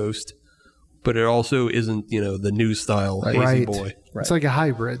West Coast, but it also isn't, the new style hazy right. boy. It's like a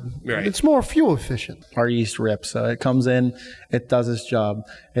hybrid. Right. It's more fuel efficient. Our yeast rips. So it comes in, it does its job,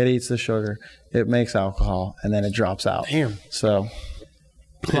 it eats the sugar, it makes alcohol, and then it drops out. Damn. So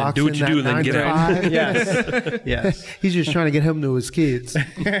Clocks do what in you that do and then 9 get to out. 5. yes. He's just trying to get home to his kids.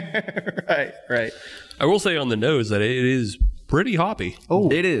 Right. I will say on the nose that it is pretty hoppy. Oh,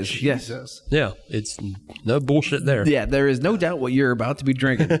 It is, yes. Jesus. Yeah, it's no bullshit there. Yeah, there is no doubt what you're about to be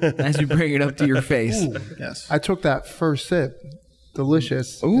drinking as you bring it up to your face. Yes. I took that first sip.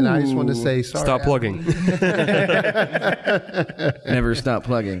 Delicious. And I just want to say sorry. Stop Adam. plugging. Never stop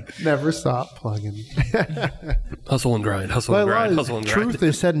plugging. Never stop plugging. Hustle and grind, hustle But and a lot grind, of hustle and grind. truth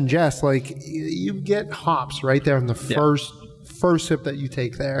is said in jest. Like you get hops right there in the first sip that you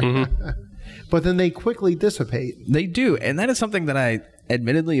take there. But then they quickly dissipate. They do, and that is something that I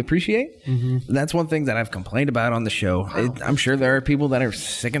admittedly appreciate. That's one thing that I've complained about on the show. I'm sure there are people that are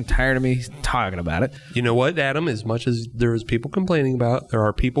sick and tired of me talking about it. You know what, Adam? As much as there is people complaining about, there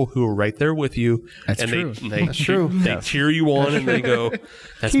are people who are right there with you. That's and true. They cheer you on and they go,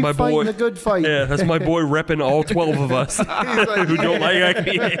 "That's Keep my fighting boy." the good fight. Yeah, that's my boy repping all 12 of us who don't like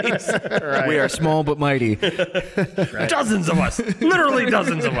IPAs. We are small but mighty. Dozens of us, literally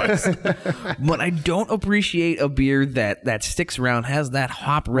dozens of us. But I don't appreciate a beer that sticks around, has that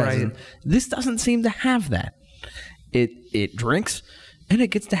hop resin. Right. This doesn't seem to have that. It drinks and it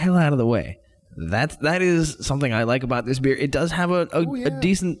gets the hell out of the way. That is something I like about this beer. It does have a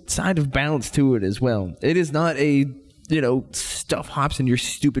decent side of balance to it as well. It is not a stuff hops in your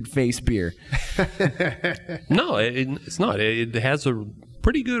stupid face beer. No, it's not. It has a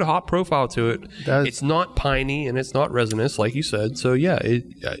pretty good hop profile to it. Does. It's not piney and it's not resinous, like you said. So yeah,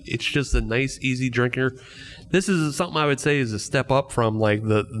 it's just a nice, easy drinker. This is something I would say is a step up from like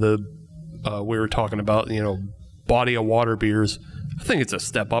the we were talking about, body of water beers. I think it's a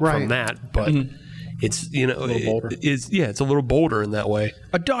step up from that, but it's it's a little bolder in that way.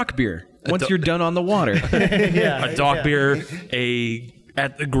 A dock beer. Once you're done on the water. A dock beer, a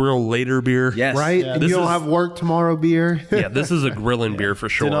At the grill later beer. Yes. Right? Yeah. And This you don't is- have work tomorrow beer. Yeah, this is a grilling beer for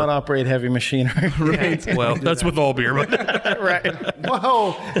sure. Do not operate heavy machinery. Right. Well, that's with all beer, but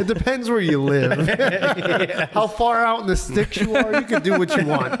Well, it depends where you live. How far out in the sticks you are, you can do what you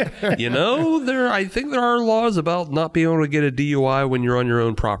want. you know, I think there are laws about not being able to get a DUI when you're on your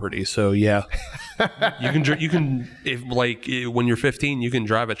own property. So yeah, you can if like when you're 15, you can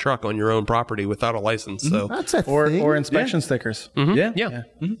drive a truck on your own property without a license. So That's a or thing. inspection stickers. Yeah.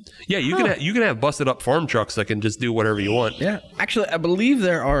 yeah, you can have busted up farm trucks that can just do whatever you want. Yeah, actually, I believe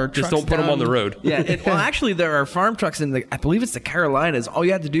there are. Just trucks don't put 'em on down- the road. Yeah, well, actually, there are farm trucks in I believe it's the Carolinas. All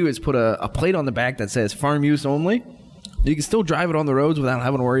you have to do is put a plate on the back that says "farm use only." You can still drive it on the roads without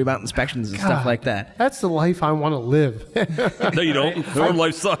having to worry about inspections and stuff God, like that. That's the life I want to live. No, you don't. Farm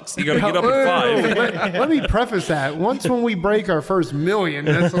life sucks. You got to get up at 5. Let me preface that. Once when we break our first million,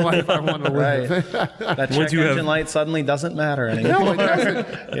 that's the life I want to live. That check Once you have- engine light suddenly doesn't matter anymore. No, it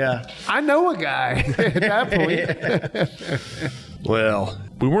doesn't. Yeah. I know a guy at that point. Well,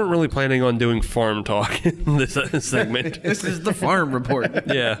 we weren't really planning on doing farm talk in this segment. This is the farm report.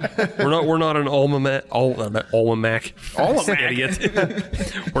 Yeah, we're not an almanac.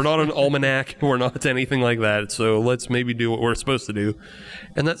 Idiot. We're not an almanac. We're not anything like that. So let's maybe do what we're supposed to do,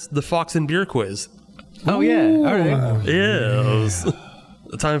 and that's the Fox and Beer quiz. Oh yeah, all right. Yes,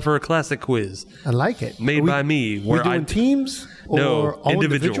 time for a classic quiz I like it. made Are we, by me. We Where doing I teams or No, all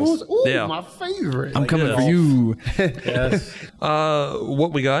individuals. Ooh, Yeah. my favorite. I'm coming for you. Yes.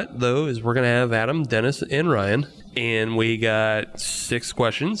 what we got though is we're gonna have Adam, Dennis, and Ryan, and we got 6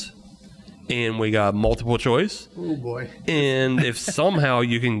 questions, and we got multiple choice. Oh boy. And if somehow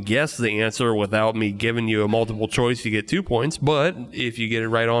you can guess the answer without me giving you a multiple choice, you get 2 points. But if you get it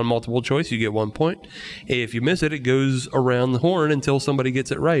right on multiple choice, you get 1 point. If you miss it, it goes around the horn until somebody gets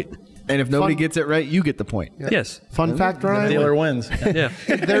it right. And if nobody Fun. gets it right, you get the point. Yes. Fun fact, Ryan. Dealer wins. Yeah.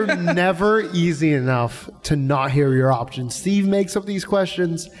 They're never easy enough to not hear your options. Steve makes up these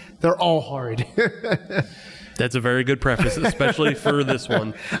questions. They're all hard. That's a very good preface, especially for this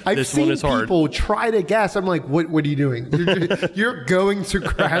one. I've This seen one is hard. people try to guess. I'm like, what are you doing? You're going to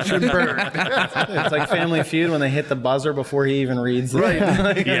crash and burn. It's like Family Feud when they hit the buzzer before he even reads.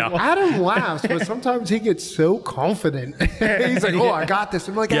 Right. Yeah. Adam laughs, but sometimes he gets so confident. He's like, "Oh, I got this."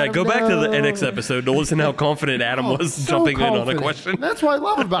 I'm like, Yeah, Adam, go back to the no. NX episode to listen how confident Adam Oh, was so jumping in on a confident. question. That's what I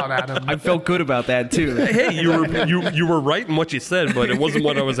love about Adam. I felt good about that too. Hey, you were right in what you said, but it wasn't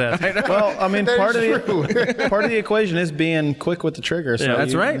what I was asking. Well, I mean, That part of is part of the equation is being quick with the trigger. So Yeah.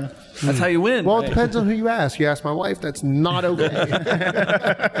 That's right. That's how you win. Well, it depends on who you ask. You ask my wife, that's not okay.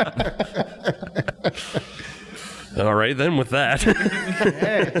 All right, then with that,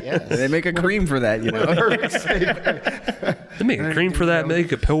 they make a cream for that, you know. they make a cream for that,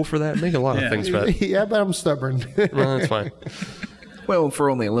 make a pill for that, make a lot of things for that. Yeah, but I'm stubborn. Well, that's fine. Well, for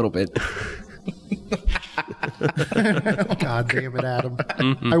only a little bit. God damn it, Adam.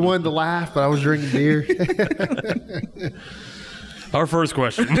 I wanted to laugh, but I was drinking beer. Our first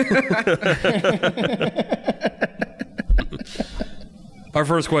question. Our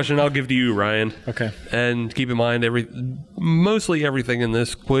first question I'll give to you, Ryan. Okay. And keep in mind, mostly everything in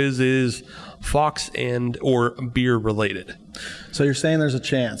this quiz is Fox and or beer related. So you're saying there's a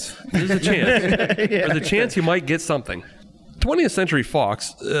chance? There's a chance. There's a chance you might get something. 20th Century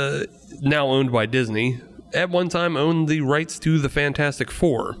Fox, now owned by Disney, at one time owned the rights to the Fantastic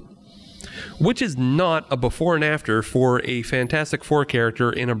Four, which is not a before and after for a Fantastic Four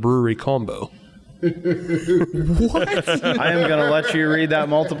character in a brewery combo. I am going to let you read that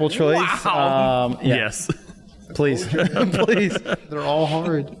multiple choice. Yeah, Yes. please, please. They're all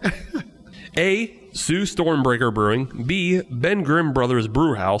hard. A. Sue Stormbreaker Brewing. B. Ben Grimm Brothers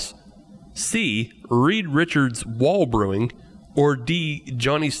Brewhouse. C. Reed Richards Wall Brewing. Or D.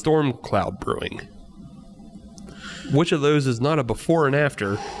 Johnny Stormcloud Brewing. Which of those is not a before and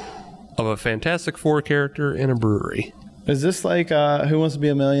after of a Fantastic Four character in a brewery? Is this like Who Wants to Be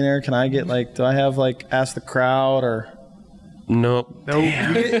a Millionaire? Can I get do I have Ask the Crowd or? Nope. No,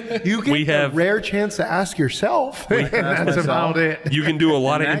 you get We a have- rare chance to ask yourself. That's about it. You can do a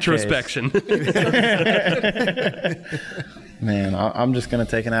lot of that introspection. Man, I'm just going to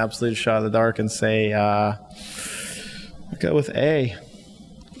take an absolute shot in the dark and say, go with A.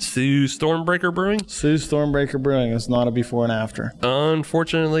 Sue Stormbreaker Brewing? Sue Stormbreaker Brewing is not a before and after.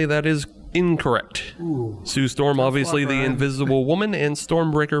 Unfortunately, that is incorrect. Sue Storm, obviously the Invisible Woman, and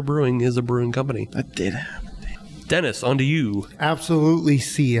Stormbreaker Brewing is a brewing company. That did happen. Dennis, on to you. Absolutely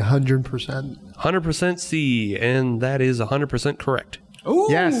C, 100%. 100% C, and that is 100% correct. Ooh,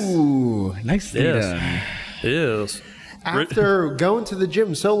 Yes. nicely Yes. done. Yes. After going to the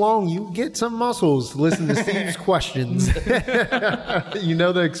gym so long, you get some muscles to listen to Steve's questions. You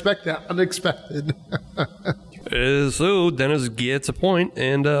know they expect the unexpected. So Dennis gets a point,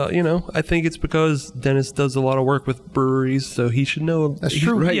 and I think it's because Dennis does a lot of work with breweries, so he should know. That's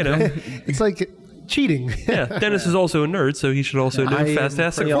true. Right? It's like cheating. Yeah, Dennis is also a nerd, so he should also know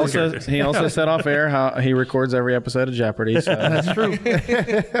Fantastic Four characters. He also said off air how he records every episode of Jeopardy. So. That's true.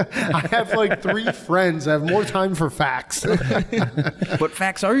 I have like 3 friends. I have more time for facts. But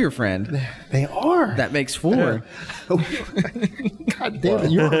facts are your friend. They are. That makes 4. God damn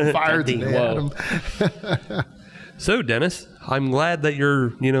it. You're on fire today, Adam. So, Dennis, I'm glad that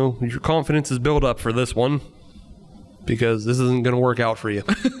your confidence is built up for this one, because this isn't going to work out for you.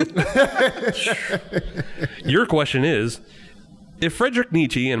 Your question is, if Friedrich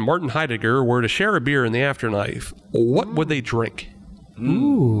Nietzsche and Martin Heidegger were to share a beer in the afterlife, what would they drink?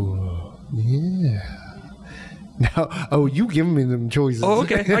 Ooh, yeah. Now, you giving me them choices. Oh,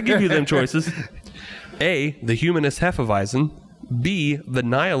 okay. I give you them choices. A, the Humanist Hefeweizen. B, the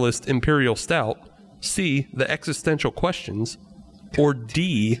Nihilist Imperial Stout. C, the Existential Questions. Or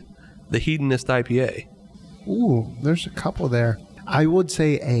D, the Hedonist IPA. Ooh, there's a couple there. I would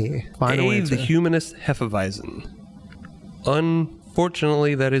say A. Final answer. The Humanist Hefeweizen.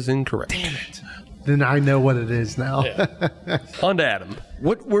 Unfortunately, that is incorrect. Damn it. Then I know what it is now. On to Adam.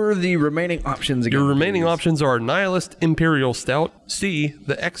 What were the remaining options again? Your remaining please? options are Nihilist Imperial Stout, C,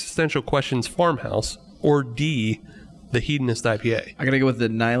 the Existential Questions Farmhouse, or D, the Hedonist IPA. I gotta go with the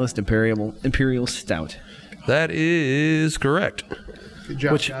Nihilist Imperial Stout. That is correct. Good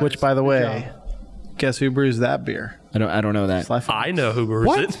job, guys. Which, by the Good way, job. guess who brews that beer? I don't know that. Sly Fox. I know who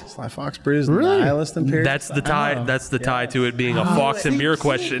brews it. Sly Fox brews Really? Nihilist Imperial. That's the tie. That's the tie to it being a Fox and beer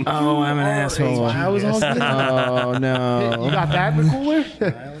question. Oh, I'm an asshole. I was all Oh no. You got that in the cooler?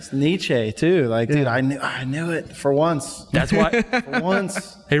 Nietzsche too. Like, dude, I knew it for once. That's why. For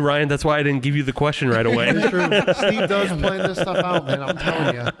once. Hey Ryan, that's why I didn't give you the question right away. It's true. Steve does plan this stuff out, man. I'm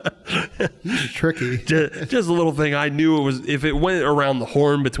telling you. He's tricky. Just a little thing. I knew it was. If it went around the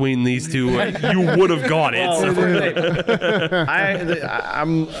horn between these two, you would have got it.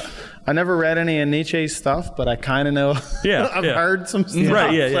 I never read any of Nietzsche's stuff, but I kind of know. Yeah, I've yeah. heard some stuff.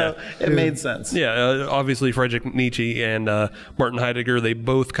 Right, yeah, so it made sense. Yeah, obviously Friedrich Nietzsche and Martin Heidegger, they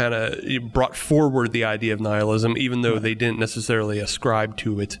both kind of brought forward the idea of nihilism, even though they didn't necessarily ascribe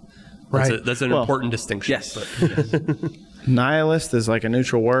to it. Right. That's an important distinction. Yes. Nihilist is like a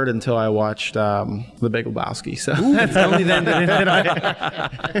neutral word until I watched The Big Lebowski. So that's only then that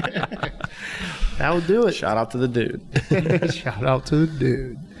I. That would do it. Shout out to the dude. Shout out to the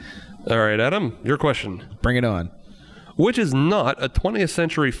dude. All right, Adam, your question. Bring it on. Which is not a 20th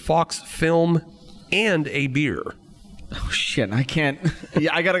Century Fox film and a beer? Oh shit, I can't.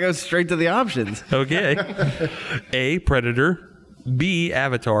 Yeah, I gotta go straight to the options. Okay. A, Predator. B,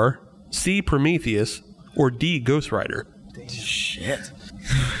 Avatar. C, Prometheus. Or D, Ghost Rider. Shit.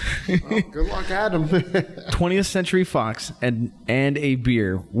 Good luck, Adam. 20th Century Fox and a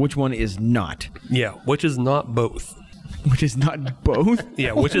beer. Which one is not? Yeah, which is not both. Which is not both?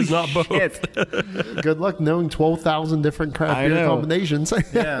 Yeah, which is not both. Shit. Good luck knowing 12,000 different craft I beer know. combinations.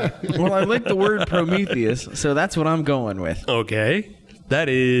 Yeah. Well, I like the word Prometheus, so that's what I'm going with. Okay. That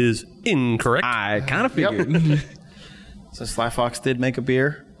is incorrect. I kind of figured. So Sly Fox did make a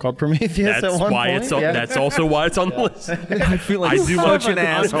beer called Prometheus That's at one why point. it's on, that's also why it's on the list. I feel like I do such my- an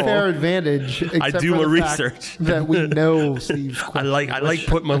asshole. Unfair advantage. except do for my the fact research. that we know Steve's I like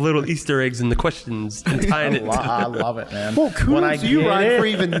putting my little Easter eggs in the questions and tying it. I love it, man. Well, kudos to you, get Ryan, it- for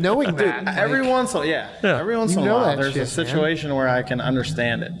even knowing that. Every once in every once in You a know while, that there's shit, a situation where I can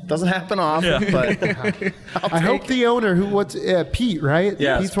understand it. Doesn't happen often, but I hope the owner, Pete, right?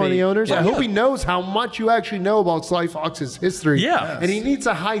 Yeah, Pete's it's one of the Pete. owners. Yeah. I hope he knows how much you actually know about Sly Fox's history. Yeah. And he needs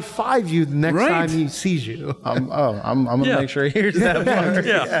to high five you the next Right. time he sees you. I'm gonna Yeah. make sure he hears that part.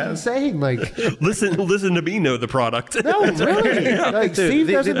 Yeah. That's insane. Like, Listen to me know the product. no, really. Like, Dude, Steve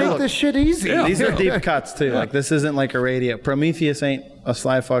the- doesn't the- make look, this shit easy. These are deep cuts too. Like this isn't like a radio. Prometheus ain't a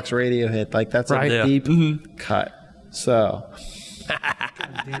Sly Fox radio hit. Like that's Right. a Yeah. deep cut. So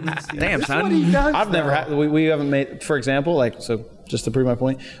Damn, What son. he does, I've never though. had. We haven't made, for example, like so. Just to prove my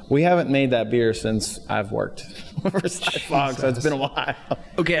point, we haven't made that beer since I've worked for Sly Fox. So it's been a while.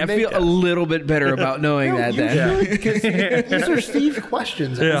 Okay, I feel a little bit better about knowing that You then. should, 'cause these are Steve's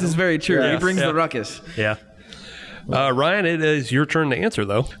questions. Yeah. This is very true. Yeah. He brings Yeah. the ruckus. Yeah. Ryan, it is your turn to answer,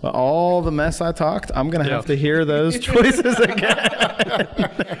 though. But all the mess I talked, I'm gonna Yeah. have to hear those choices again.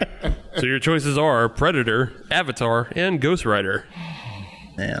 So your choices are Predator, Avatar, and Ghost Rider.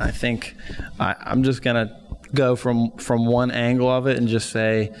 And I think I'm just gonna go from one angle of it and just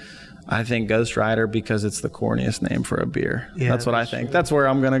say I think Ghost Rider because it's the corniest name for a beer. Yeah, that's what I that's think. true. That's where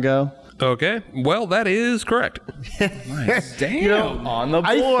I'm going to go. Okay. Well, that is correct. Damn. You know, On the board.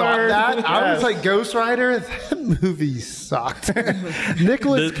 I thought that. I was Yes. like, Ghost Rider? That movie sucked.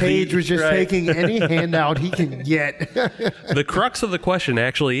 Nicolas Cage was just taking any handout he can get. The crux of the question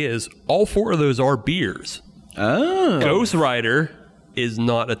actually is all 4 of those are beers. Oh. Ghost Rider is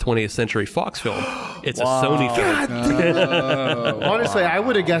not a 20th Century Fox film. It's a Sony film. Honestly, I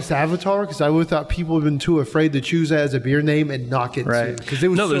would have guessed Avatar because I would have thought people have been too afraid to choose that as a beer name and not get Right. sued. Because it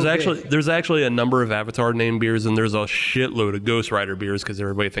was No, so there's big. actually a number of Avatar named beers, and there's a shitload of Ghost Rider beers because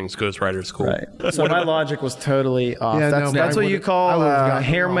everybody thinks Ghost Rider is cool. Right. So my logic was totally off. Yeah, that's no, that's I what you would've- call I would've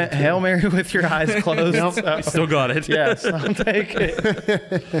gotten it wrong, too. Hail Mary with your eyes closed. So- Still got it. yes, I'll take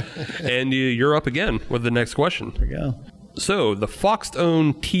it. And you're up again with the next question. There we go. So, the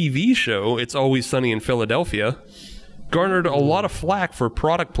Fox-owned TV show, It's Always Sunny in Philadelphia, garnered a lot of flack for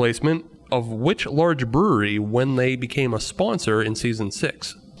product placement of which large brewery when they became a sponsor in season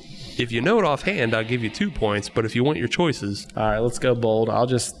 6. If you know it offhand, I'll give you 2 points, but if you want your choices, All right, let's go bold. I'm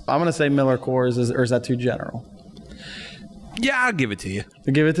going to say Miller Coors, or is that too general? yeah, I'll give it to you.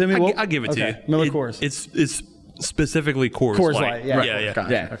 Give it to me? I'll give it to you. Miller Coors. It's specifically Coors, Coors Light. Light. Yeah. Right, yeah.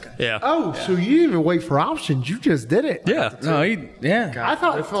 Gotcha. Yeah. Okay. Yeah. Oh, so you didn't even wait for options. You just did it. Yeah. No, yeah. I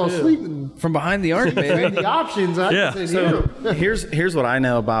thought I fell asleep in From behind the arc, baby. the options. I Yeah. just So said, here's what I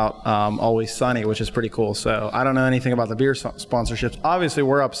know about Always Sunny, which is pretty cool. So I don't know anything about the beer sponsorships. Obviously,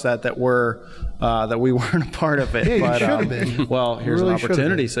 we're upset that that we weren't a part of it. Yeah, you but, should have been. Well, here's Really an should have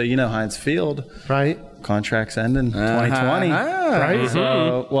opportunity. been. So Heinz Field right? contracts end in 2020. Right?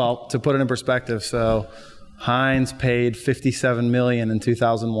 So, well, to put it in perspective, so Heinz paid $57 million in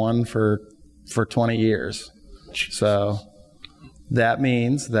 2001 for 20 years. So that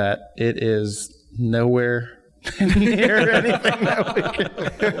means that it is nowhere near anything that we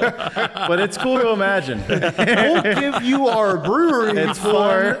can. But it's cool to imagine. We'll give you our brewery It's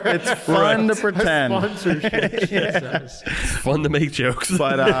fun to pretend. sponsorship. Jesus. It's fun to make jokes.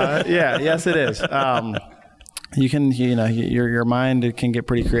 But yes, it is. You can, your mind can get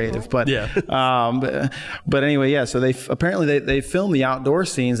pretty creative, but Yeah. but anyway, yeah. So apparently they film the outdoor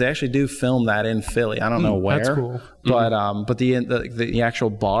scenes. They actually do film that in Philly. I don't know where. that's cool. But the actual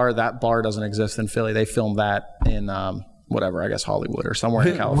bar, that bar doesn't exist in Philly. They filmed that in whatever, I guess Hollywood or somewhere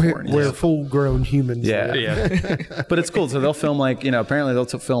in California. We're full-grown humans. Yeah. yeah. But it's cool. So they'll film apparently they'll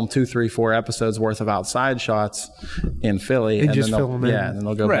film 2, 3, 4 episodes worth of outside shots in Philly, And just then they'll, film them in. and then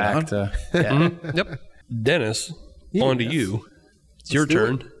they'll go Right back on. to yeah. Yep. Dennis, on to you. It's your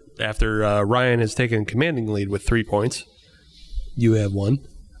turn. After Ryan has taken commanding lead with 3 points, you have 1.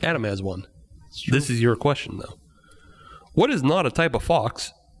 Adam has 1. This is your question, though. What is not a type of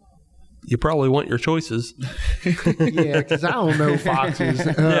fox? You probably want your choices. Yeah, because I don't know foxes.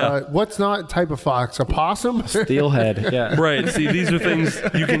 What's not type of fox? A possum? Steelhead. Yeah. Right. See, these are things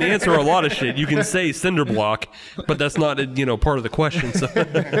you can answer a lot of shit. You can say cinder block, but that's not part of the question. So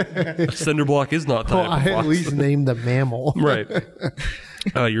cinder block is not type Well, of I at fox. least named the mammal. Right.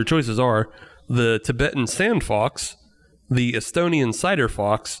 Your choices are the Tibetan sand fox, the Estonian cider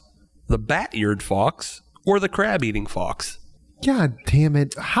fox, the bat-eared fox, or the crab-eating fox. God damn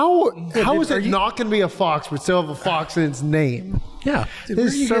it! How is it not going to be a fox but still have a fox in its name? Yeah.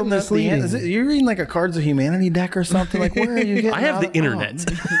 This is so misleading. You're reading like a Cards of Humanity deck or something? Like, where are you getting I have all the that internet.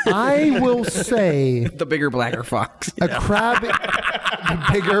 I will say The bigger, blacker fox. a crab, the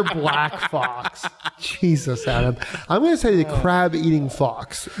bigger black fox. Jesus, Adam. I'm going to say the crab-eating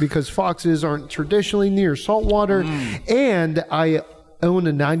fox because foxes aren't traditionally near saltwater, and I own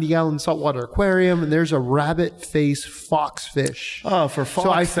a 90-gallon saltwater aquarium, and there's a rabbit-faced foxfish. Oh, for So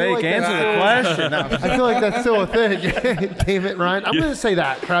I fuck's feel sake, like answer the question. No. I feel like that's still a thing. Damn it, Ryan. I'm going to say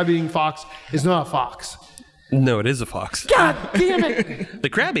that crab-eating fox is not a fox. No, it is a fox. God damn it! The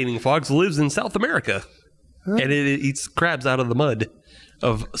crab-eating fox lives in South America, and it eats crabs out of the mud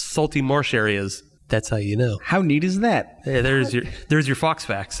of salty marsh areas. That's how you know. How neat is that? Hey, there's your fox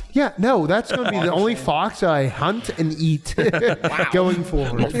facts. Yeah, no, that's going to be the only fox I hunt and eat going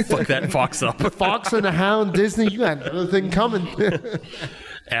forward. Fuck that fox up. Fox and the Hound, Disney, you got another thing coming.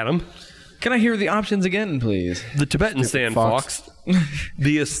 Adam, Can I hear the options again, please? the Tibetan sand fox,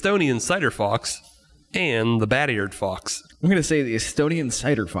 the Estonian cider fox, and the bat-eared fox. I'm going to say the Estonian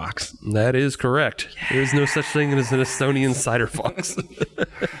cider fox. That is correct. There is no such thing as an Estonian cider fox.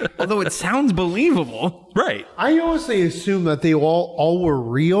 Although it sounds believable. Right. I honestly assume that they all were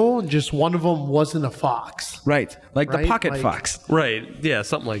real, just one of them wasn't a fox. Right. Like the Right, pocket like- fox. Right. Yeah,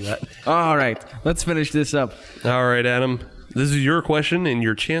 something like that. All right. Let's finish this up. All right, Adam. This is your question and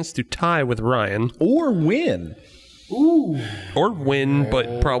your chance to tie with Ryan. Or win. Or win,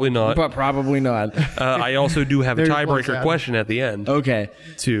 but probably not. But probably not. I also do have a There's one, tiebreaker Adam. question at the end. Okay.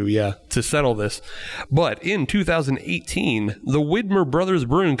 To settle this. But in 2018, the Widmer Brothers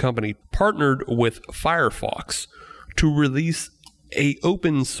Brewing Company partnered with Firefox to release a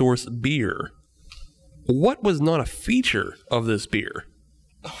open source beer. What was not a feature of this beer?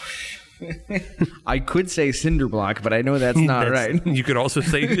 I could say Cinderblock, but I know that's not right. You could also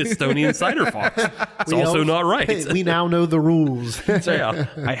say Estonian Cider Fox. It's also not right. Hey, we now know the rules. Yeah.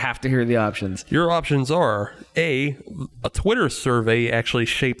 I have to hear the options. Your options are A, a Twitter survey actually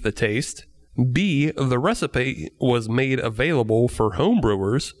shaped the taste. B, the recipe was made available for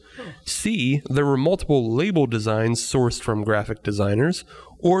homebrewers. C, there were multiple label designs sourced from graphic designers.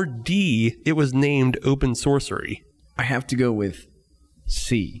 Or D, it was named Open Sorcery. I have to go with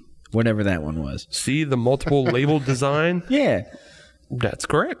C, whatever that one was. C, the multiple label design? Yeah. That's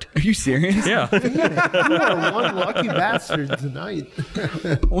correct. Are you serious? Yeah. You are one lucky bastard tonight.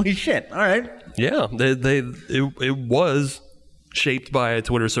 Holy shit. All right. Yeah. It was shaped by a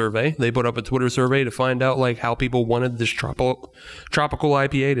Twitter survey. They put up a Twitter survey to find out like how people wanted this tropical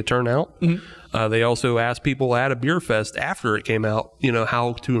IPA to turn out. Mm-hmm. They also asked people at a beer fest after it came out,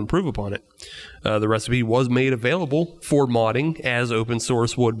 how to improve upon it. The recipe was made available for modding as open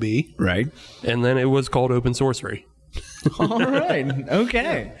source would be. Right. And then it was called Open Sorcery. All right.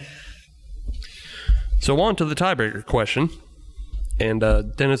 Okay. So on to the tiebreaker question. And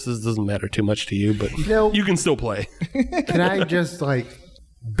Dennis, this doesn't matter too much to you, but No. you can still play. Can I just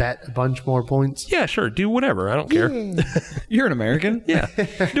bet a bunch more points? Yeah, sure. Do whatever. I don't care. You're an American? Yeah.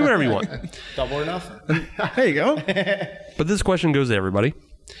 Do whatever you want. Double or nothing. There you go. But this question goes to everybody.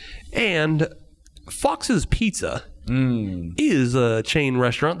 And Fox's Pizza is a chain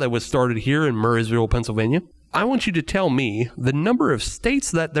restaurant that was started here in Murraysville, Pennsylvania. I want you to tell me the number of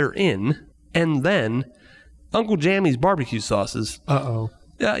states that they're in, and then Uncle Jammy's barbecue sauces.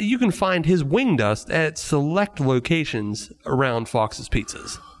 You can find his wing dust at select locations around Fox's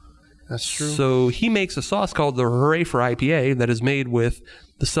Pizzas. That's true. So he makes a sauce called the Hooray for IPA that is made with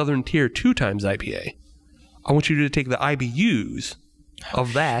the Southern Tier 2 times IPA. I want you to take the IBUs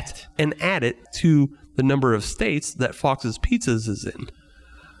of that and add it to the number of states that Fox's Pizzas is in.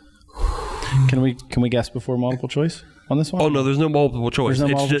 Can we guess before multiple choice on this one? Oh no, there's no multiple choice.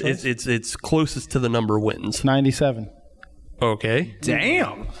 There's no it's multiple just, choice? it's closest to the number wins. 97. Okay.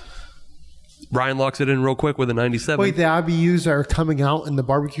 Damn. Ryan locks it in real quick with a 97. Wait, the IBUs are coming out in the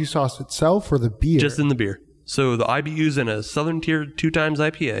barbecue sauce itself or the beer? Just in the beer. So the IBUs in a Southern Tier 2 times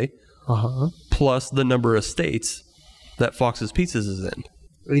IPA plus the number of states that Fox's Pizzas is in.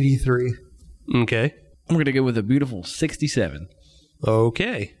 83. Okay. I'm going to go with a beautiful 67.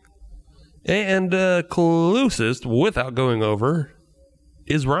 Okay. And closest, without going over,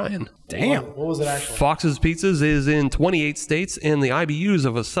 is Ryan. Damn. What was it actually? Fox's Pizzas is in 28 states, and the IBUs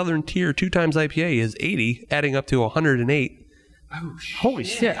of a Southern Tier 2 times IPA is 80, adding up to 108. Holy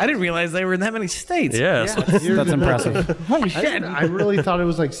shit. I didn't realize they were in that many states. Yes. That's impressive. Holy shit. I really thought it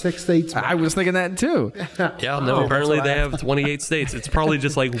was like 6 states. I was thinking that too. Yeah, no, apparently they have 28 states. It's probably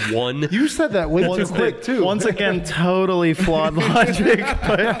just like one. You said that way too quick, too. Once again, totally flawed logic.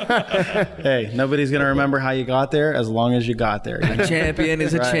 But hey, nobody's gonna remember how you got there as long as you got there. A champion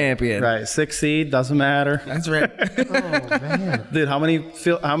is a champion. Right, 6 seed doesn't matter. That's right. Dude, how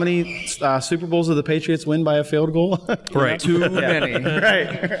many Super Bowls did the Patriots win by a field goal? Right. Too many.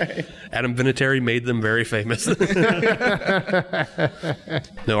 right. Adam Vinatieri made them very famous.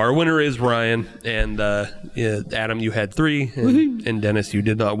 No, our winner is Ryan, and Adam, you had 3, and Dennis, you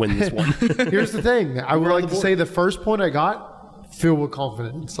did not win this one. Here's the thing. I would like to say the first point I got, filled with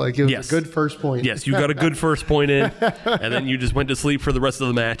confidence. Like, it was Yes. a good first point. Yes, you got a good first point in, and then you just went to sleep for the rest of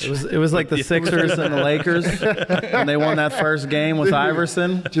the match. It was like the Sixers and the Lakers when they won that first game with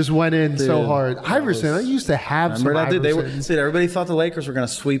Iverson. Just went in so Dude, hard. Iverson, I used to have Remember some that, dude? They were, Iversons. dude, everybody thought the Lakers were going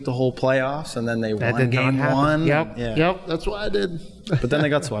to sweep the whole playoffs, and then they That won did not game happen. 1. Yep. Yeah. Yep. That's what I did. But then they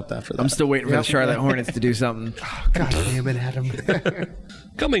got swept after that. I'm still waiting for the Charlotte Hornets to do something. God damn it, Adam.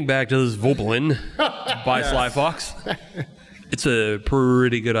 Coming back to this Voblin by Sly Fox. It's a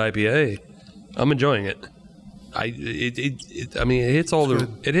pretty good IPA. I'm enjoying it. It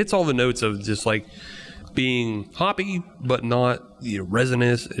hits all the notes of just like being hoppy, but not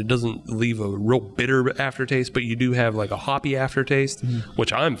resinous. It doesn't leave a real bitter aftertaste, but you do have like a hoppy aftertaste,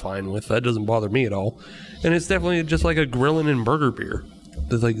 which I'm fine with. That doesn't bother me at all. And it's definitely just like a grilling and burger beer.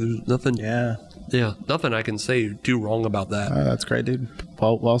 There's nothing. Yeah. Yeah, nothing I can say too wrong about that. That's great, dude.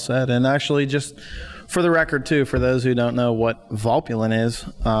 Well said. And actually, just for the record, too, for those who don't know what Volpulin is,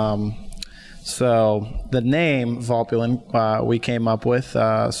 so the name Volpulin we came up with.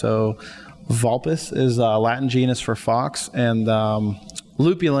 So Vulpus is a Latin genus for fox, and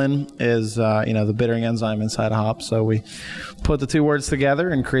lupulin is the bittering enzyme inside a hop. So we put the two words together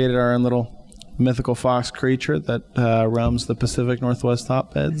and created our own little mythical fox creature that roams the Pacific Northwest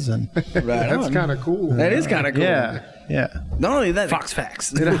hopbeds. And That's kind of cool. That is kind of cool. yeah. Not only that, Fox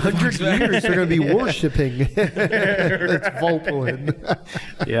facts. In 100 years, they're going to be worshipping. That's Vulpulin.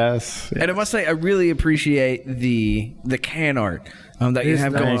 Yes. and I must say, I really appreciate the can art that you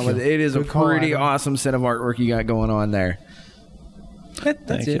have going on with it. It is a Good call, pretty Adam. awesome set of artwork you got going on there. That's it.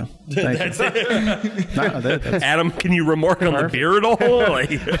 Thank you. No, that's Adam, can you remark on the beer at all? Like,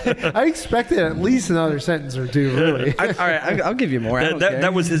 I expected at least another sentence or two, really. All right, I'll give you more. I don't care.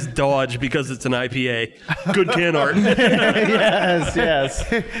 that was his dodge because it's an IPA. Good can art. yes.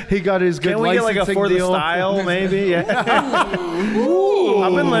 He got his good Can we get like a licensing for the deal. style, maybe? Yeah.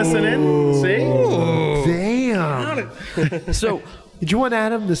 I've been listening. See? Damn. So, Did you want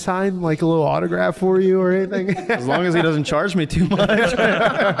Adam to sign like a little autograph for you or anything? As long as he doesn't charge me too much.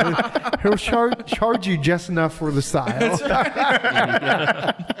 He'll charge you just enough for the style.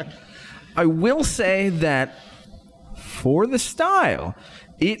 I will say that for the style,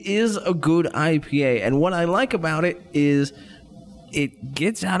 it is a good IPA. And what I like about it is it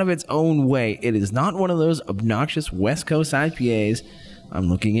gets out of its own way. It is not one of those obnoxious West Coast IPAs. I'm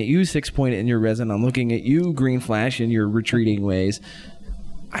looking at you, 6 Point, in your resin. I'm looking at you, Green Flash, in your retreating ways.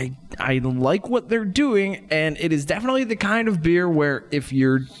 I like what they're doing, and it is definitely the kind of beer where if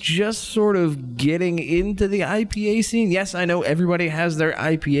you're just sort of getting into the IPA scene, yes, I know everybody has their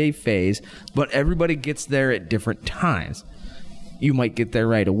IPA phase, but everybody gets there at different times. You might get there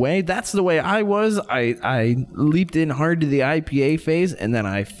right away. That's the way I was. I leaped in hard to the IPA phase, and then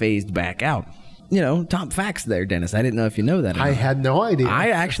I phased back out. Top facts there, Dennis. I didn't know if you know that. or I not. had no idea. I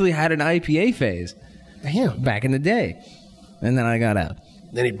actually had an IPA phase Damn. back in the day, and then I got out.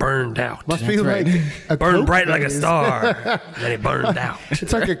 Then he burned out. Must be right. like a Burned Coke bright like a phase. star. Then he burned out.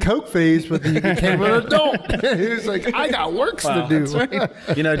 It's like a Coke phase, but then you became an adult. He was like, I got works to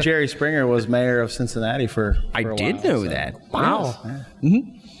do. Jerry Springer was mayor of Cincinnati for I a did while, know so- that. Wow.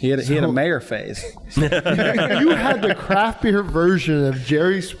 He had a mayor phase. You had the craft beer version of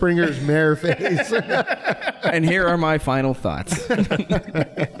Jerry Springer's mayor phase. And here are my final thoughts.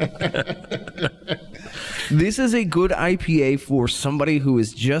 This is a good IPA for somebody who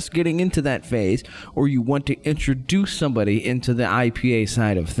is just getting into that phase, or you want to introduce somebody into the IPA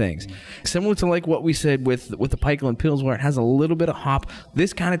side of things. Similar to like what we said with the Pikeland Pils, where it has a little bit of hop,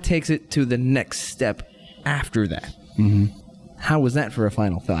 this kind of takes it to the next step after that. How was that for a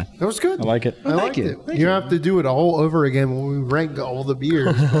final thought? That was good. I like it. I liked it. You don't have to do it all over again when we rank all the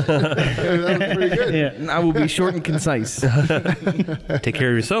beers. That was pretty good. And I will be short and concise. Take care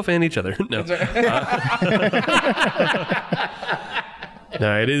of yourself and each other. No.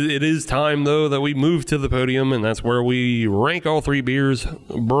 No, it is time, though, that we move to the podium, and that's where we rank all three beers,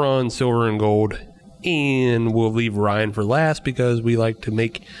 bronze, silver, and gold. And we'll leave Ryan for last because we like to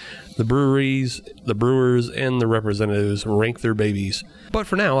make the breweries, the brewers, and the representatives rank their babies. But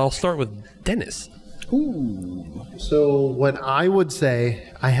for now, I'll start with Dennis. So what I would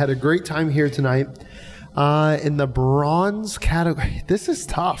say, I had a great time here tonight. In the bronze category, this is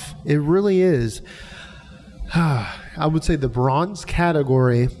tough. It really is. I would say the bronze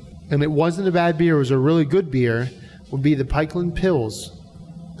category, and it wasn't a bad beer, it was a really good beer, would be the Pikeland Pils.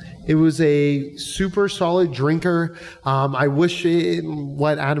 It was a super solid drinker. I wish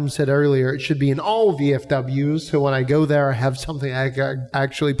what Adam said earlier, it should be in all VFWs. So when I go there, I have something I can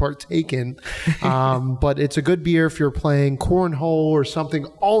actually partake in. But it's a good beer if you're playing cornhole or something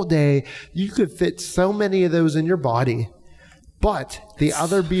all day. You could fit so many of those in your body. But the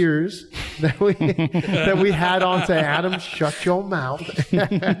other beers that we had on say, Adam, shut your mouth.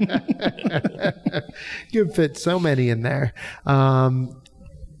 You could fit so many in there.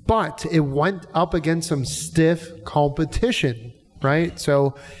 But it went up against some stiff competition, right?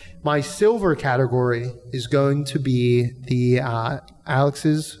 So my silver category is going to be the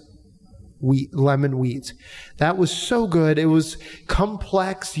Alex's lemon wheat. That was so good. It was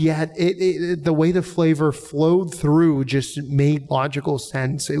complex, yet the way the flavor flowed through just made logical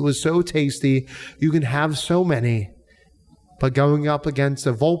sense. It was so tasty. You can have so many. But going up against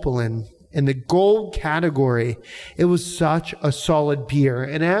a Vulpulin, in the gold category, it was such a solid beer.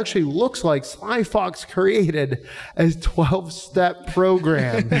 And it actually looks like Sly Fox created a 12-step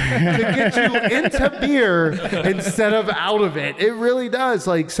program to get you into beer instead of out of it. It really does.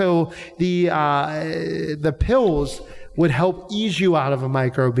 So the pills would help ease you out of a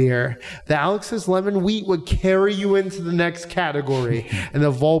micro beer. The Alex's Lemon Wheat would carry you into the next category. And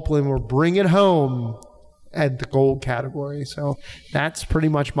the Vulpulin would bring it home at the gold category. So that's pretty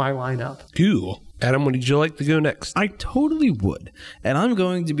much my lineup. Cool. Adam, would you like to go next? I totally would. And I'm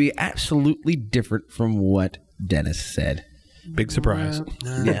going to be absolutely different from what Dennis said. Big surprise.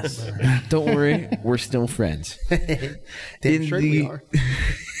 Yes. Don't worry. We're still friends. Damn straight we are.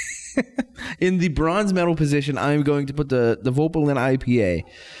 In the bronze medal position, I'm going to put the Vopolin IPA.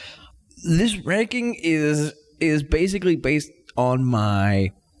 This ranking is basically based on my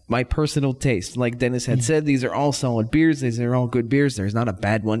personal taste. Like Dennis had said, these are all solid beers. These are all good beers. There's not a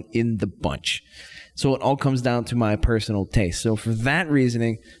bad one in the bunch. So it all comes down to my personal taste. So for that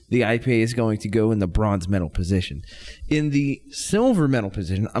reasoning, the IPA is going to go in the bronze medal position. In the silver medal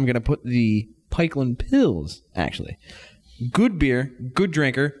position, I'm going to put the Pikeland Pils, actually. Good beer, good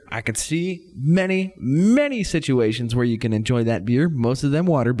drinker. I could see many, many situations where you can enjoy that beer. Most of them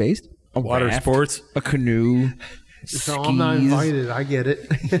water-based. A Water raft, sports. a canoe, So I'm not invited. I get it.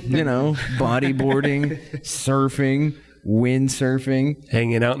 Bodyboarding, surfing, windsurfing,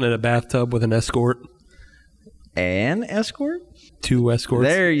 Hanging out in a bathtub with an escort. and escort. 2 escorts.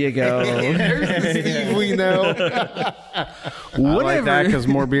 There you go. There's the Steve we know. I like that because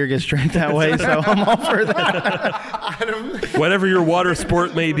more beer gets drank that way, so I'm all for that. Whatever your water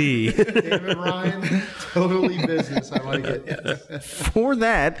sport may be. David Ryan, totally business. I like it. For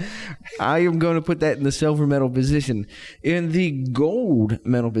that, I am going to put that in the silver medal position. In the gold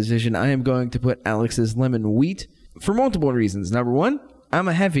medal position, I am going to put Alex's Lemon Wheat for multiple reasons. Number one, I'm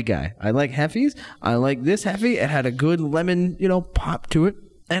a Heffy guy. I like Heffies. I like this Heffy. It had a good lemon, pop to it.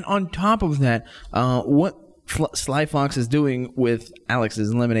 And on top of that, what Sly Fox is doing with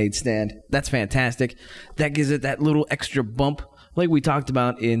Alex's lemonade stand, that's fantastic. That gives it that little extra bump, like we talked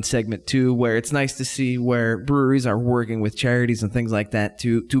about in segment 2, where it's nice to see where breweries are working with charities and things like that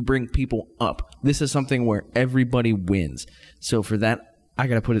to bring people up. This is something where everybody wins. So for that, I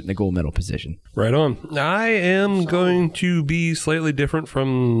got to put it in the gold medal position. Right on. I am going to be slightly different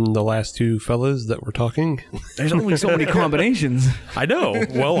from the last 2 fellas that were talking. There's only so many combinations. I know.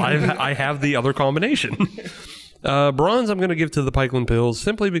 Well, I have the other combination. Bronze I'm going to give to the Pikeland Pils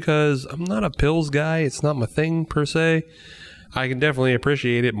simply because I'm not a Pils guy. It's not my thing per se. I can definitely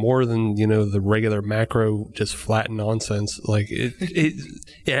appreciate it more than, the regular macro just flat nonsense. Like it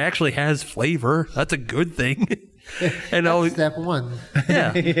actually has flavor. That's a good thing. And Step one.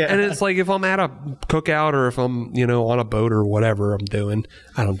 Yeah. And it's like if I'm at a cookout or if I'm, on a boat or whatever I'm doing,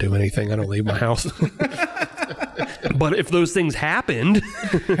 I don't do anything. I don't leave my house. But if those things happened,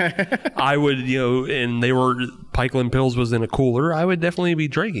 I would, and they were, Pikeland Pils was in a cooler, I would definitely be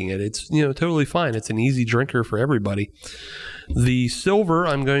drinking it. It's, totally fine. It's an easy drinker for everybody. The silver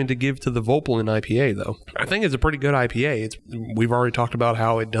I'm going to give to the Vopolin IPA, though. I think it's a pretty good IPA. We've already talked about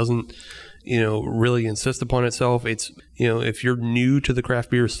how it doesn't, really insist upon itself. It's, if you're new to the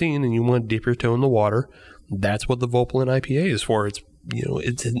craft beer scene and you want to dip your toe in the water, that's what the Vopolin IPA is for. It's,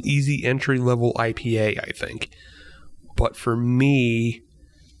 it's an easy entry level IPA, I think. But for me,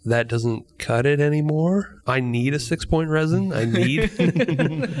 that doesn't cut it anymore. I need a 6-point resin. I need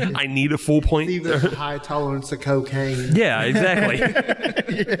I need a full point. Steve, there's a high tolerance to cocaine. Yeah, exactly.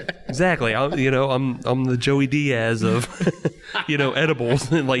 Exactly. I'm the Joey Diaz of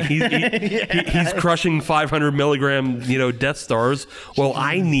edibles. Like he's crushing 500 milligram Death Stars. Well,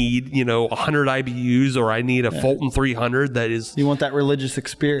 I need 100 IBUs or I need a Fulton 300 that is. You want that religious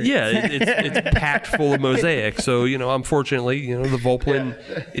experience? Yeah, it's packed full of mosaic. So unfortunately, the Vopolin,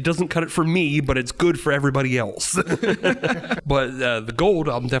 it doesn't cut it for me, but it's good for everybody else. But the gold,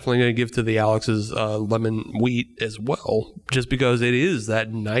 I'm definitely going to give to the Alex's Lemon Wheat as well, just because it is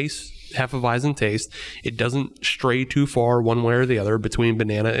that nice Hefeweizen taste. It doesn't stray too far one way or the other between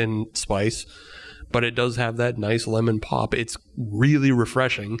banana and spice, but it does have that nice lemon pop. It's really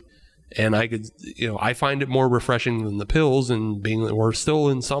refreshing. And I find it more refreshing than the Pils, and being that we're still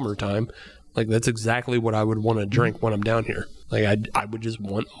in summertime, like that's exactly what I would want to drink when I'm down here. Like I would just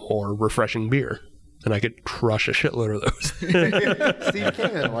want more refreshing beer, and I could crush a shitload of those. Steve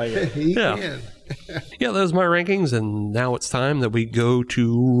can. He can. Yeah, those are my rankings, and now it's time that we go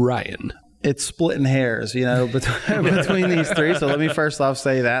to Ryan. It's splitting hairs, between these 3. So let me first off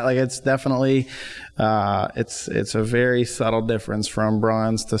say that, it's definitely, it's a very subtle difference from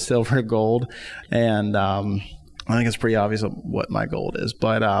bronze to silver to gold, and I think it's pretty obvious what my gold is.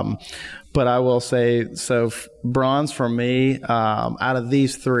 But I will say, so bronze for me, out of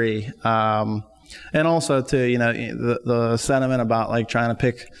these 3, and also too, the sentiment about trying to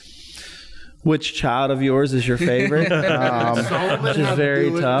pick which child of yours is your favorite? Which is very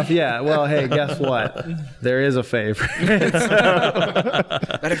tough. Yeah. Well, hey, guess what? There is a favorite.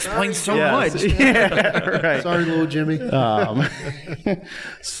 That explains so much. Yeah, right. Sorry, little Jimmy.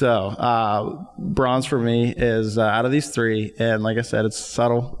 So bronze for me is out of these three, and like I said, it's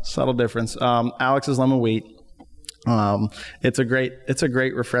subtle difference. Alex's Lemon Wheat. It's a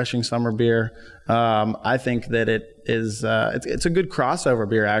great refreshing summer beer. I think that it is it's a good crossover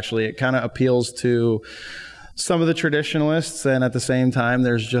beer. Actually, it kind of appeals to some of the traditionalists, and at the same time,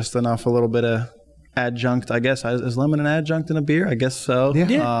 there's just a little bit of adjunct. I guess is lemon an adjunct in a beer? I guess so.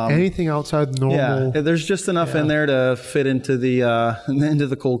 Yeah. Anything outside normal. Yeah, there's just enough in there to fit into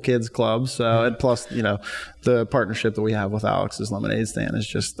the cool kids club. So and plus, the partnership that we have with Alex's Lemonade Stand is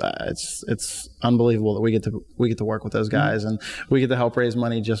just it's unbelievable that we get to work with those guys, and we get to help raise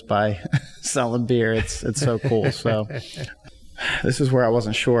money just by selling beer. It's so cool. So this is where I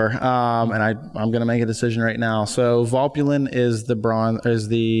wasn't sure, and I'm going to make a decision right now. So Volpulin is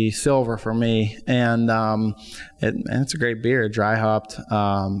the silver for me, and it's a great beer, dry hopped,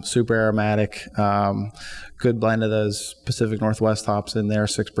 super aromatic, good blend of those Pacific Northwest hops in there,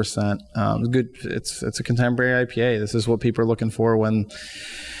 6%. Good. It's a contemporary IPA. This is what people are looking for when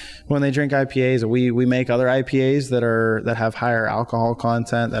they drink IPAs. We make other IPAs that have higher alcohol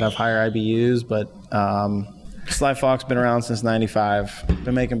content, that have higher IBUs, but Sly Fox been around since '95.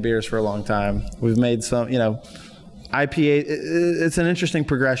 Been making beers for a long time. We've made some, IPA. It's an interesting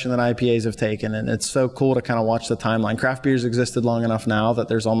progression that IPAs have taken, and it's so cool to kind of watch the timeline. Craft beers existed long enough now that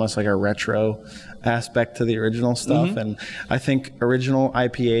there's almost like a retro aspect to the original stuff. And I think original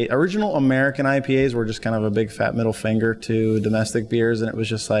American IPAs were just kind of a big fat middle finger to domestic beers, and it was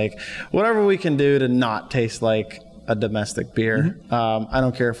just like whatever we can do to not taste like a domestic beer. I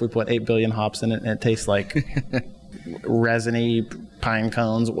don't care if we put 8 billion hops in it and it tastes like resiny pine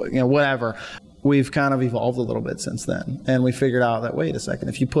cones, whatever. We've kind of evolved a little bit since then, and we figured out that wait a second,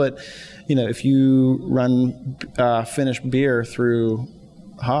 if you run finished beer through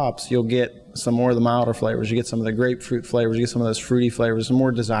hops, you'll get some more of the milder flavors. You get some of the grapefruit flavors. You get some of those fruity flavors, some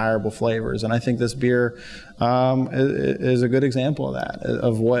more desirable flavors. And I think this beer is a good example of that,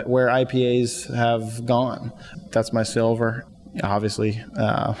 of where IPAs have gone. That's my silver. Obviously,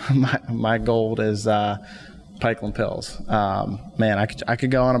 my gold is Pikeland Pils. Man, I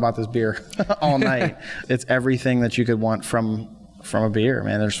could go on about this beer all night. It's everything that you could want from a beer.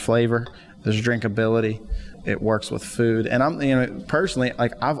 Man, there's flavor, there's drinkability. It works with food, and I'm, personally,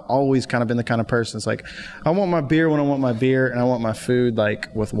 like I've always kind of been the kind of person that's like, I want my beer when I want my beer, and I want my food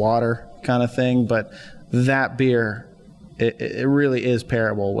like with water kind of thing. But that beer, it really is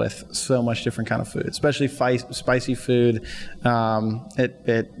pairable with so much different kind of food, especially spicy food.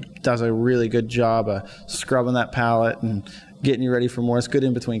 It does a really good job of scrubbing that palate and getting you ready for more. It's good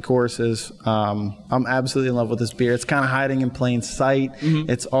in between courses. I'm absolutely in love with this beer. It's kind of hiding in plain sight.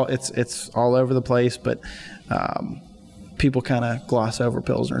 It's all over the place, but people kind of gloss over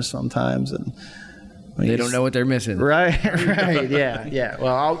Pilsners sometimes, and they don't know what they're missing. Right. Yeah.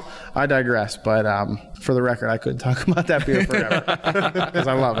 Well, I digress, but for the record, I could talk about that beer forever because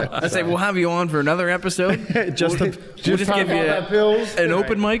I love it. I say we'll have you on for another episode. We'll just give you an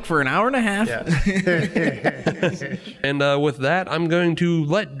open mic for an hour and a half. Yeah. And with that, I'm going to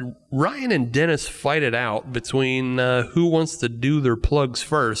let Ryan and Dennis fight it out between who wants to do their plugs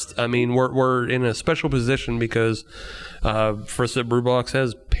first. I mean, we're in a special position because First Sip Brewbox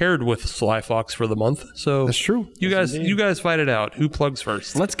has paired with Sly Fox for the month. So that's true. You guys fight it out. Who plugs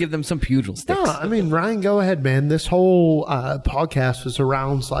first? Let's give them some pugil sticks. No, I mean, Ryan, go ahead, man. This whole podcast was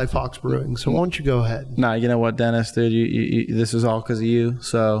around Sly Fox Brewing, so why don't you go ahead? Nah, you know what, Dennis, dude? You this is all because of you,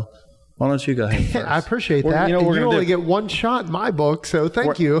 so why don't you go ahead first? I apprate that. You only get one shot in my book, so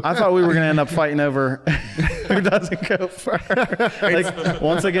thank you. I thought we were going to end up fighting over who doesn't go first. Like,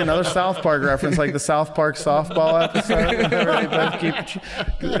 once again, another South Park reference, like the South Park softball episode.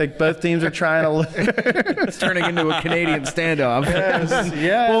 Where both teams are trying to It's turning into a Canadian standoff. Yes.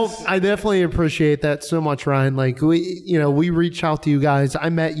 Well, I definitely appreciate that so much, Ryan. Like, we reached out to you guys. I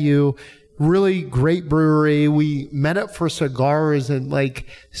met you. Really great brewery. We met up for cigars and like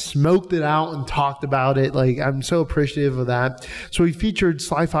smoked it out and talked about it. Like, I'm so appreciative of that. So we featured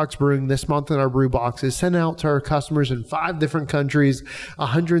Sly Fox Brewing this month in our brew boxes, sent out to our customers in 5 different countries,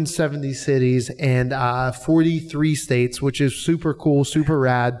 170 cities, and 43 states, which is super cool, super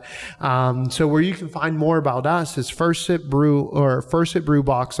rad. So where you can find more about us is First Sip Brew or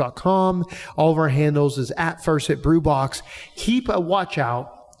firstsipbrewbox.com. All of our handles is at First Sip Brewbox. Keep a watch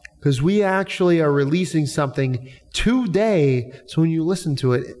out because we actually are releasing something today. So when you listen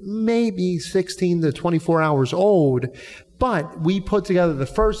to it, it may be 16 to 24 hours old, but we put together the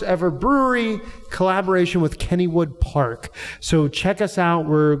first ever brewery collaboration with Kennywood Park. So check us out.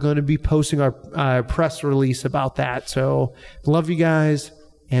 We're going to be posting our press release about that. So love you guys.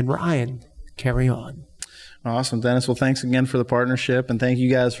 And Ryan, carry on. Awesome, Dennis. Well, thanks again for the partnership, and thank you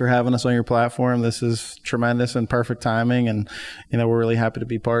guys for having us on your platform. This is tremendous and perfect timing, and we're really happy to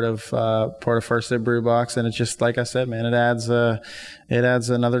be part of First Sip Brew Box. And it's just like I said, man, it adds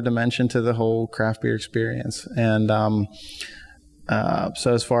another dimension to the whole craft beer experience. And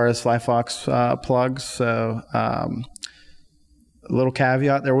so as far as Sly Fox plugs, a little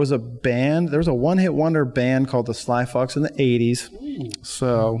caveat: there was a one-hit wonder band called the Sly Fox in the '80s.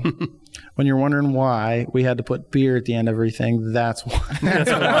 So. When you're wondering why we had to put beer at the end of everything, that's why. That's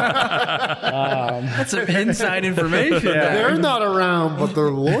some inside information. Yeah. They're not around, but their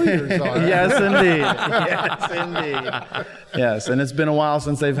lawyers are. Yes, indeed. Yes, indeed. Yes, and it's been a while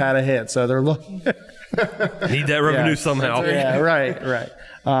since they've had a hit, so they're looking. Need that revenue somehow. Yeah, right.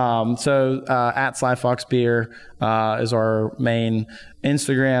 So at Sly Fox Beer is our main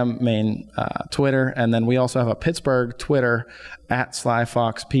Instagram, main Twitter, and then we also have a Pittsburgh Twitter at Sly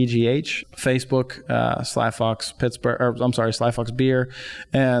Fox PGH, Facebook Sly Fox Pittsburgh, or I'm sorry, Sly Fox Beer,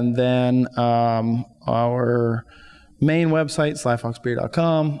 and then our main website,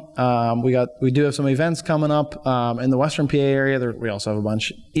 slyfoxbeer.com. We do have some events coming up in the Western PA area. We also have a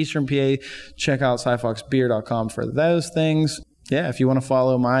bunch Eastern PA. Check out slyfoxbeer.com for those things. Yeah, if you want to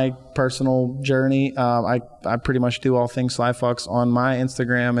follow my personal journey, I pretty much do all things Sly Fox on my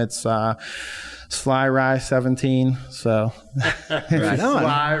Instagram. It's SlyRye17. So, Right on.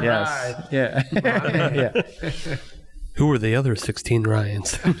 Sly yes, ride. yeah, yeah. Who are the other 16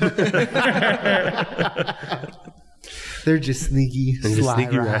 Ryans? They're just sneaky And the Sly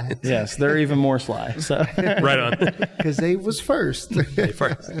sneaky ride. Ryans. Yes, they're even more sly. So, Right on. Because they was first.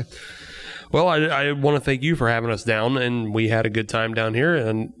 First. Well, I want to thank you for having us down, and we had a good time down here.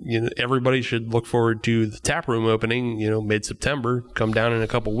 And everybody should look forward to the tap room opening. Mid-September. Come down in a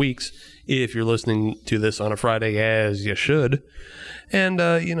couple weeks if you're listening to this on a Friday, as you should. And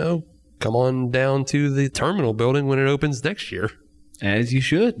come on down to the terminal building when it opens next year. As you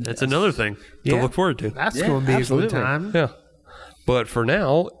should. That's another thing to look forward to. That's going to be absolutely. a good time. Yeah. But for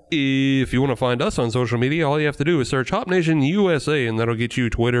now, if you want to find us on social media, all you have to do is search Hop Nation USA, and that'll get you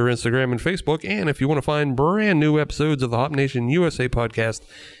Twitter, Instagram, and Facebook. And if you want to find brand new episodes of the Hop Nation USA podcast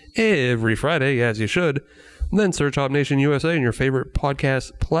every Friday, as you should, then search Hop Nation USA in your favorite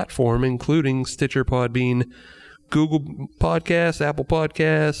podcast platform, including Stitcher, Podbean, Google Podcasts, Apple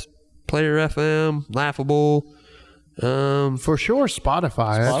Podcasts, Player FM, Laughable. For sure,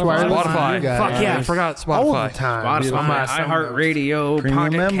 Spotify. That's why I listen to Spotify. you guys Fuck yeah, I forgot Spotify. all the time. Spotify, iHeartRadio,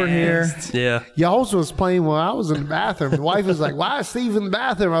 Premium member here. Yeah. Y'all was playing while I was in the bathroom. The wife was like, "Why is Steve in the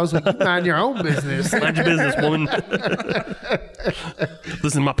bathroom?" I was like, "You mind your own business." Mind your business, woman.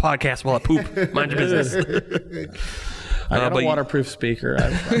 Listen to my podcast while I poop. Mind your business. I got but a waterproof speaker.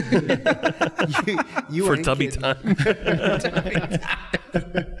 You for ain't tubby kidding. time.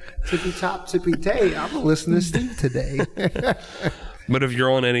 Tippy top, tippy tay. I'm gonna listen to Steve today. But if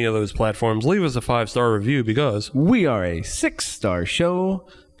you're on any of those platforms, leave us a 5-star review because We are a 6-star show,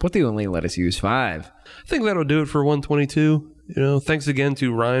 but they only let us use 5. I think that'll do it for 122. Thanks again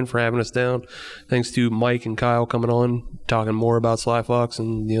to Ryan for having us down. Thanks to Mike and Kyle coming on, talking more about Sly Fox,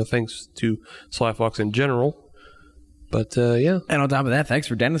 and thanks to Sly Fox in general. But yeah, And on top of that, thanks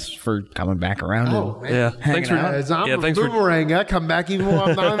for Dennis for coming back around. Oh, man. yeah. Thanks for As I'm a thanks for boomerang, I come back even when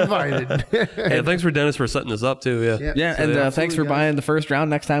I'm not invited. thanks for Dennis for setting this up too. Yeah. Yeah, So, and yeah, thanks for absolutely, buying the first round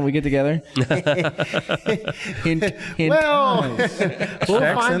next time we get together. Hint, hint. Well, we'll Checks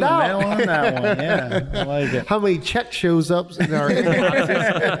find in the mail out on that one. Yeah, I like it. how many check shows up in our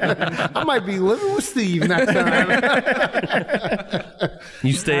inboxes. I might be living with Steve next time.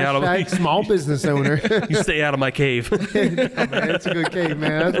 You stay out of Hashtag small business owner. you stay out of my cave. It's a good cave,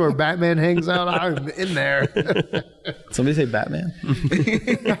 man. That's where Batman hangs out. I'm in there. Somebody say Batman.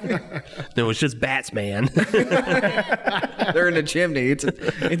 No, it's just Bats, man. They're in the chimney.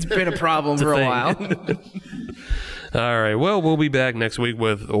 It's been a problem for a thing. while. All right. Well, we'll be back next week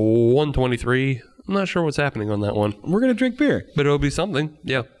with 123. I'm not sure what's happening on that one, We're gonna drink beer. but it'll be something.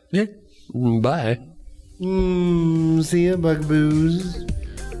 Yeah. Yeah. Bye. See ya, bugaboos.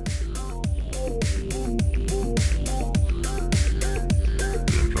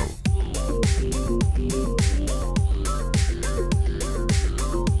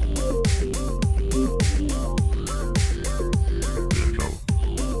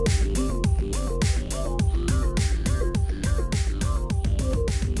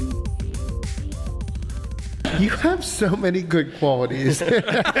 You have so many good qualities.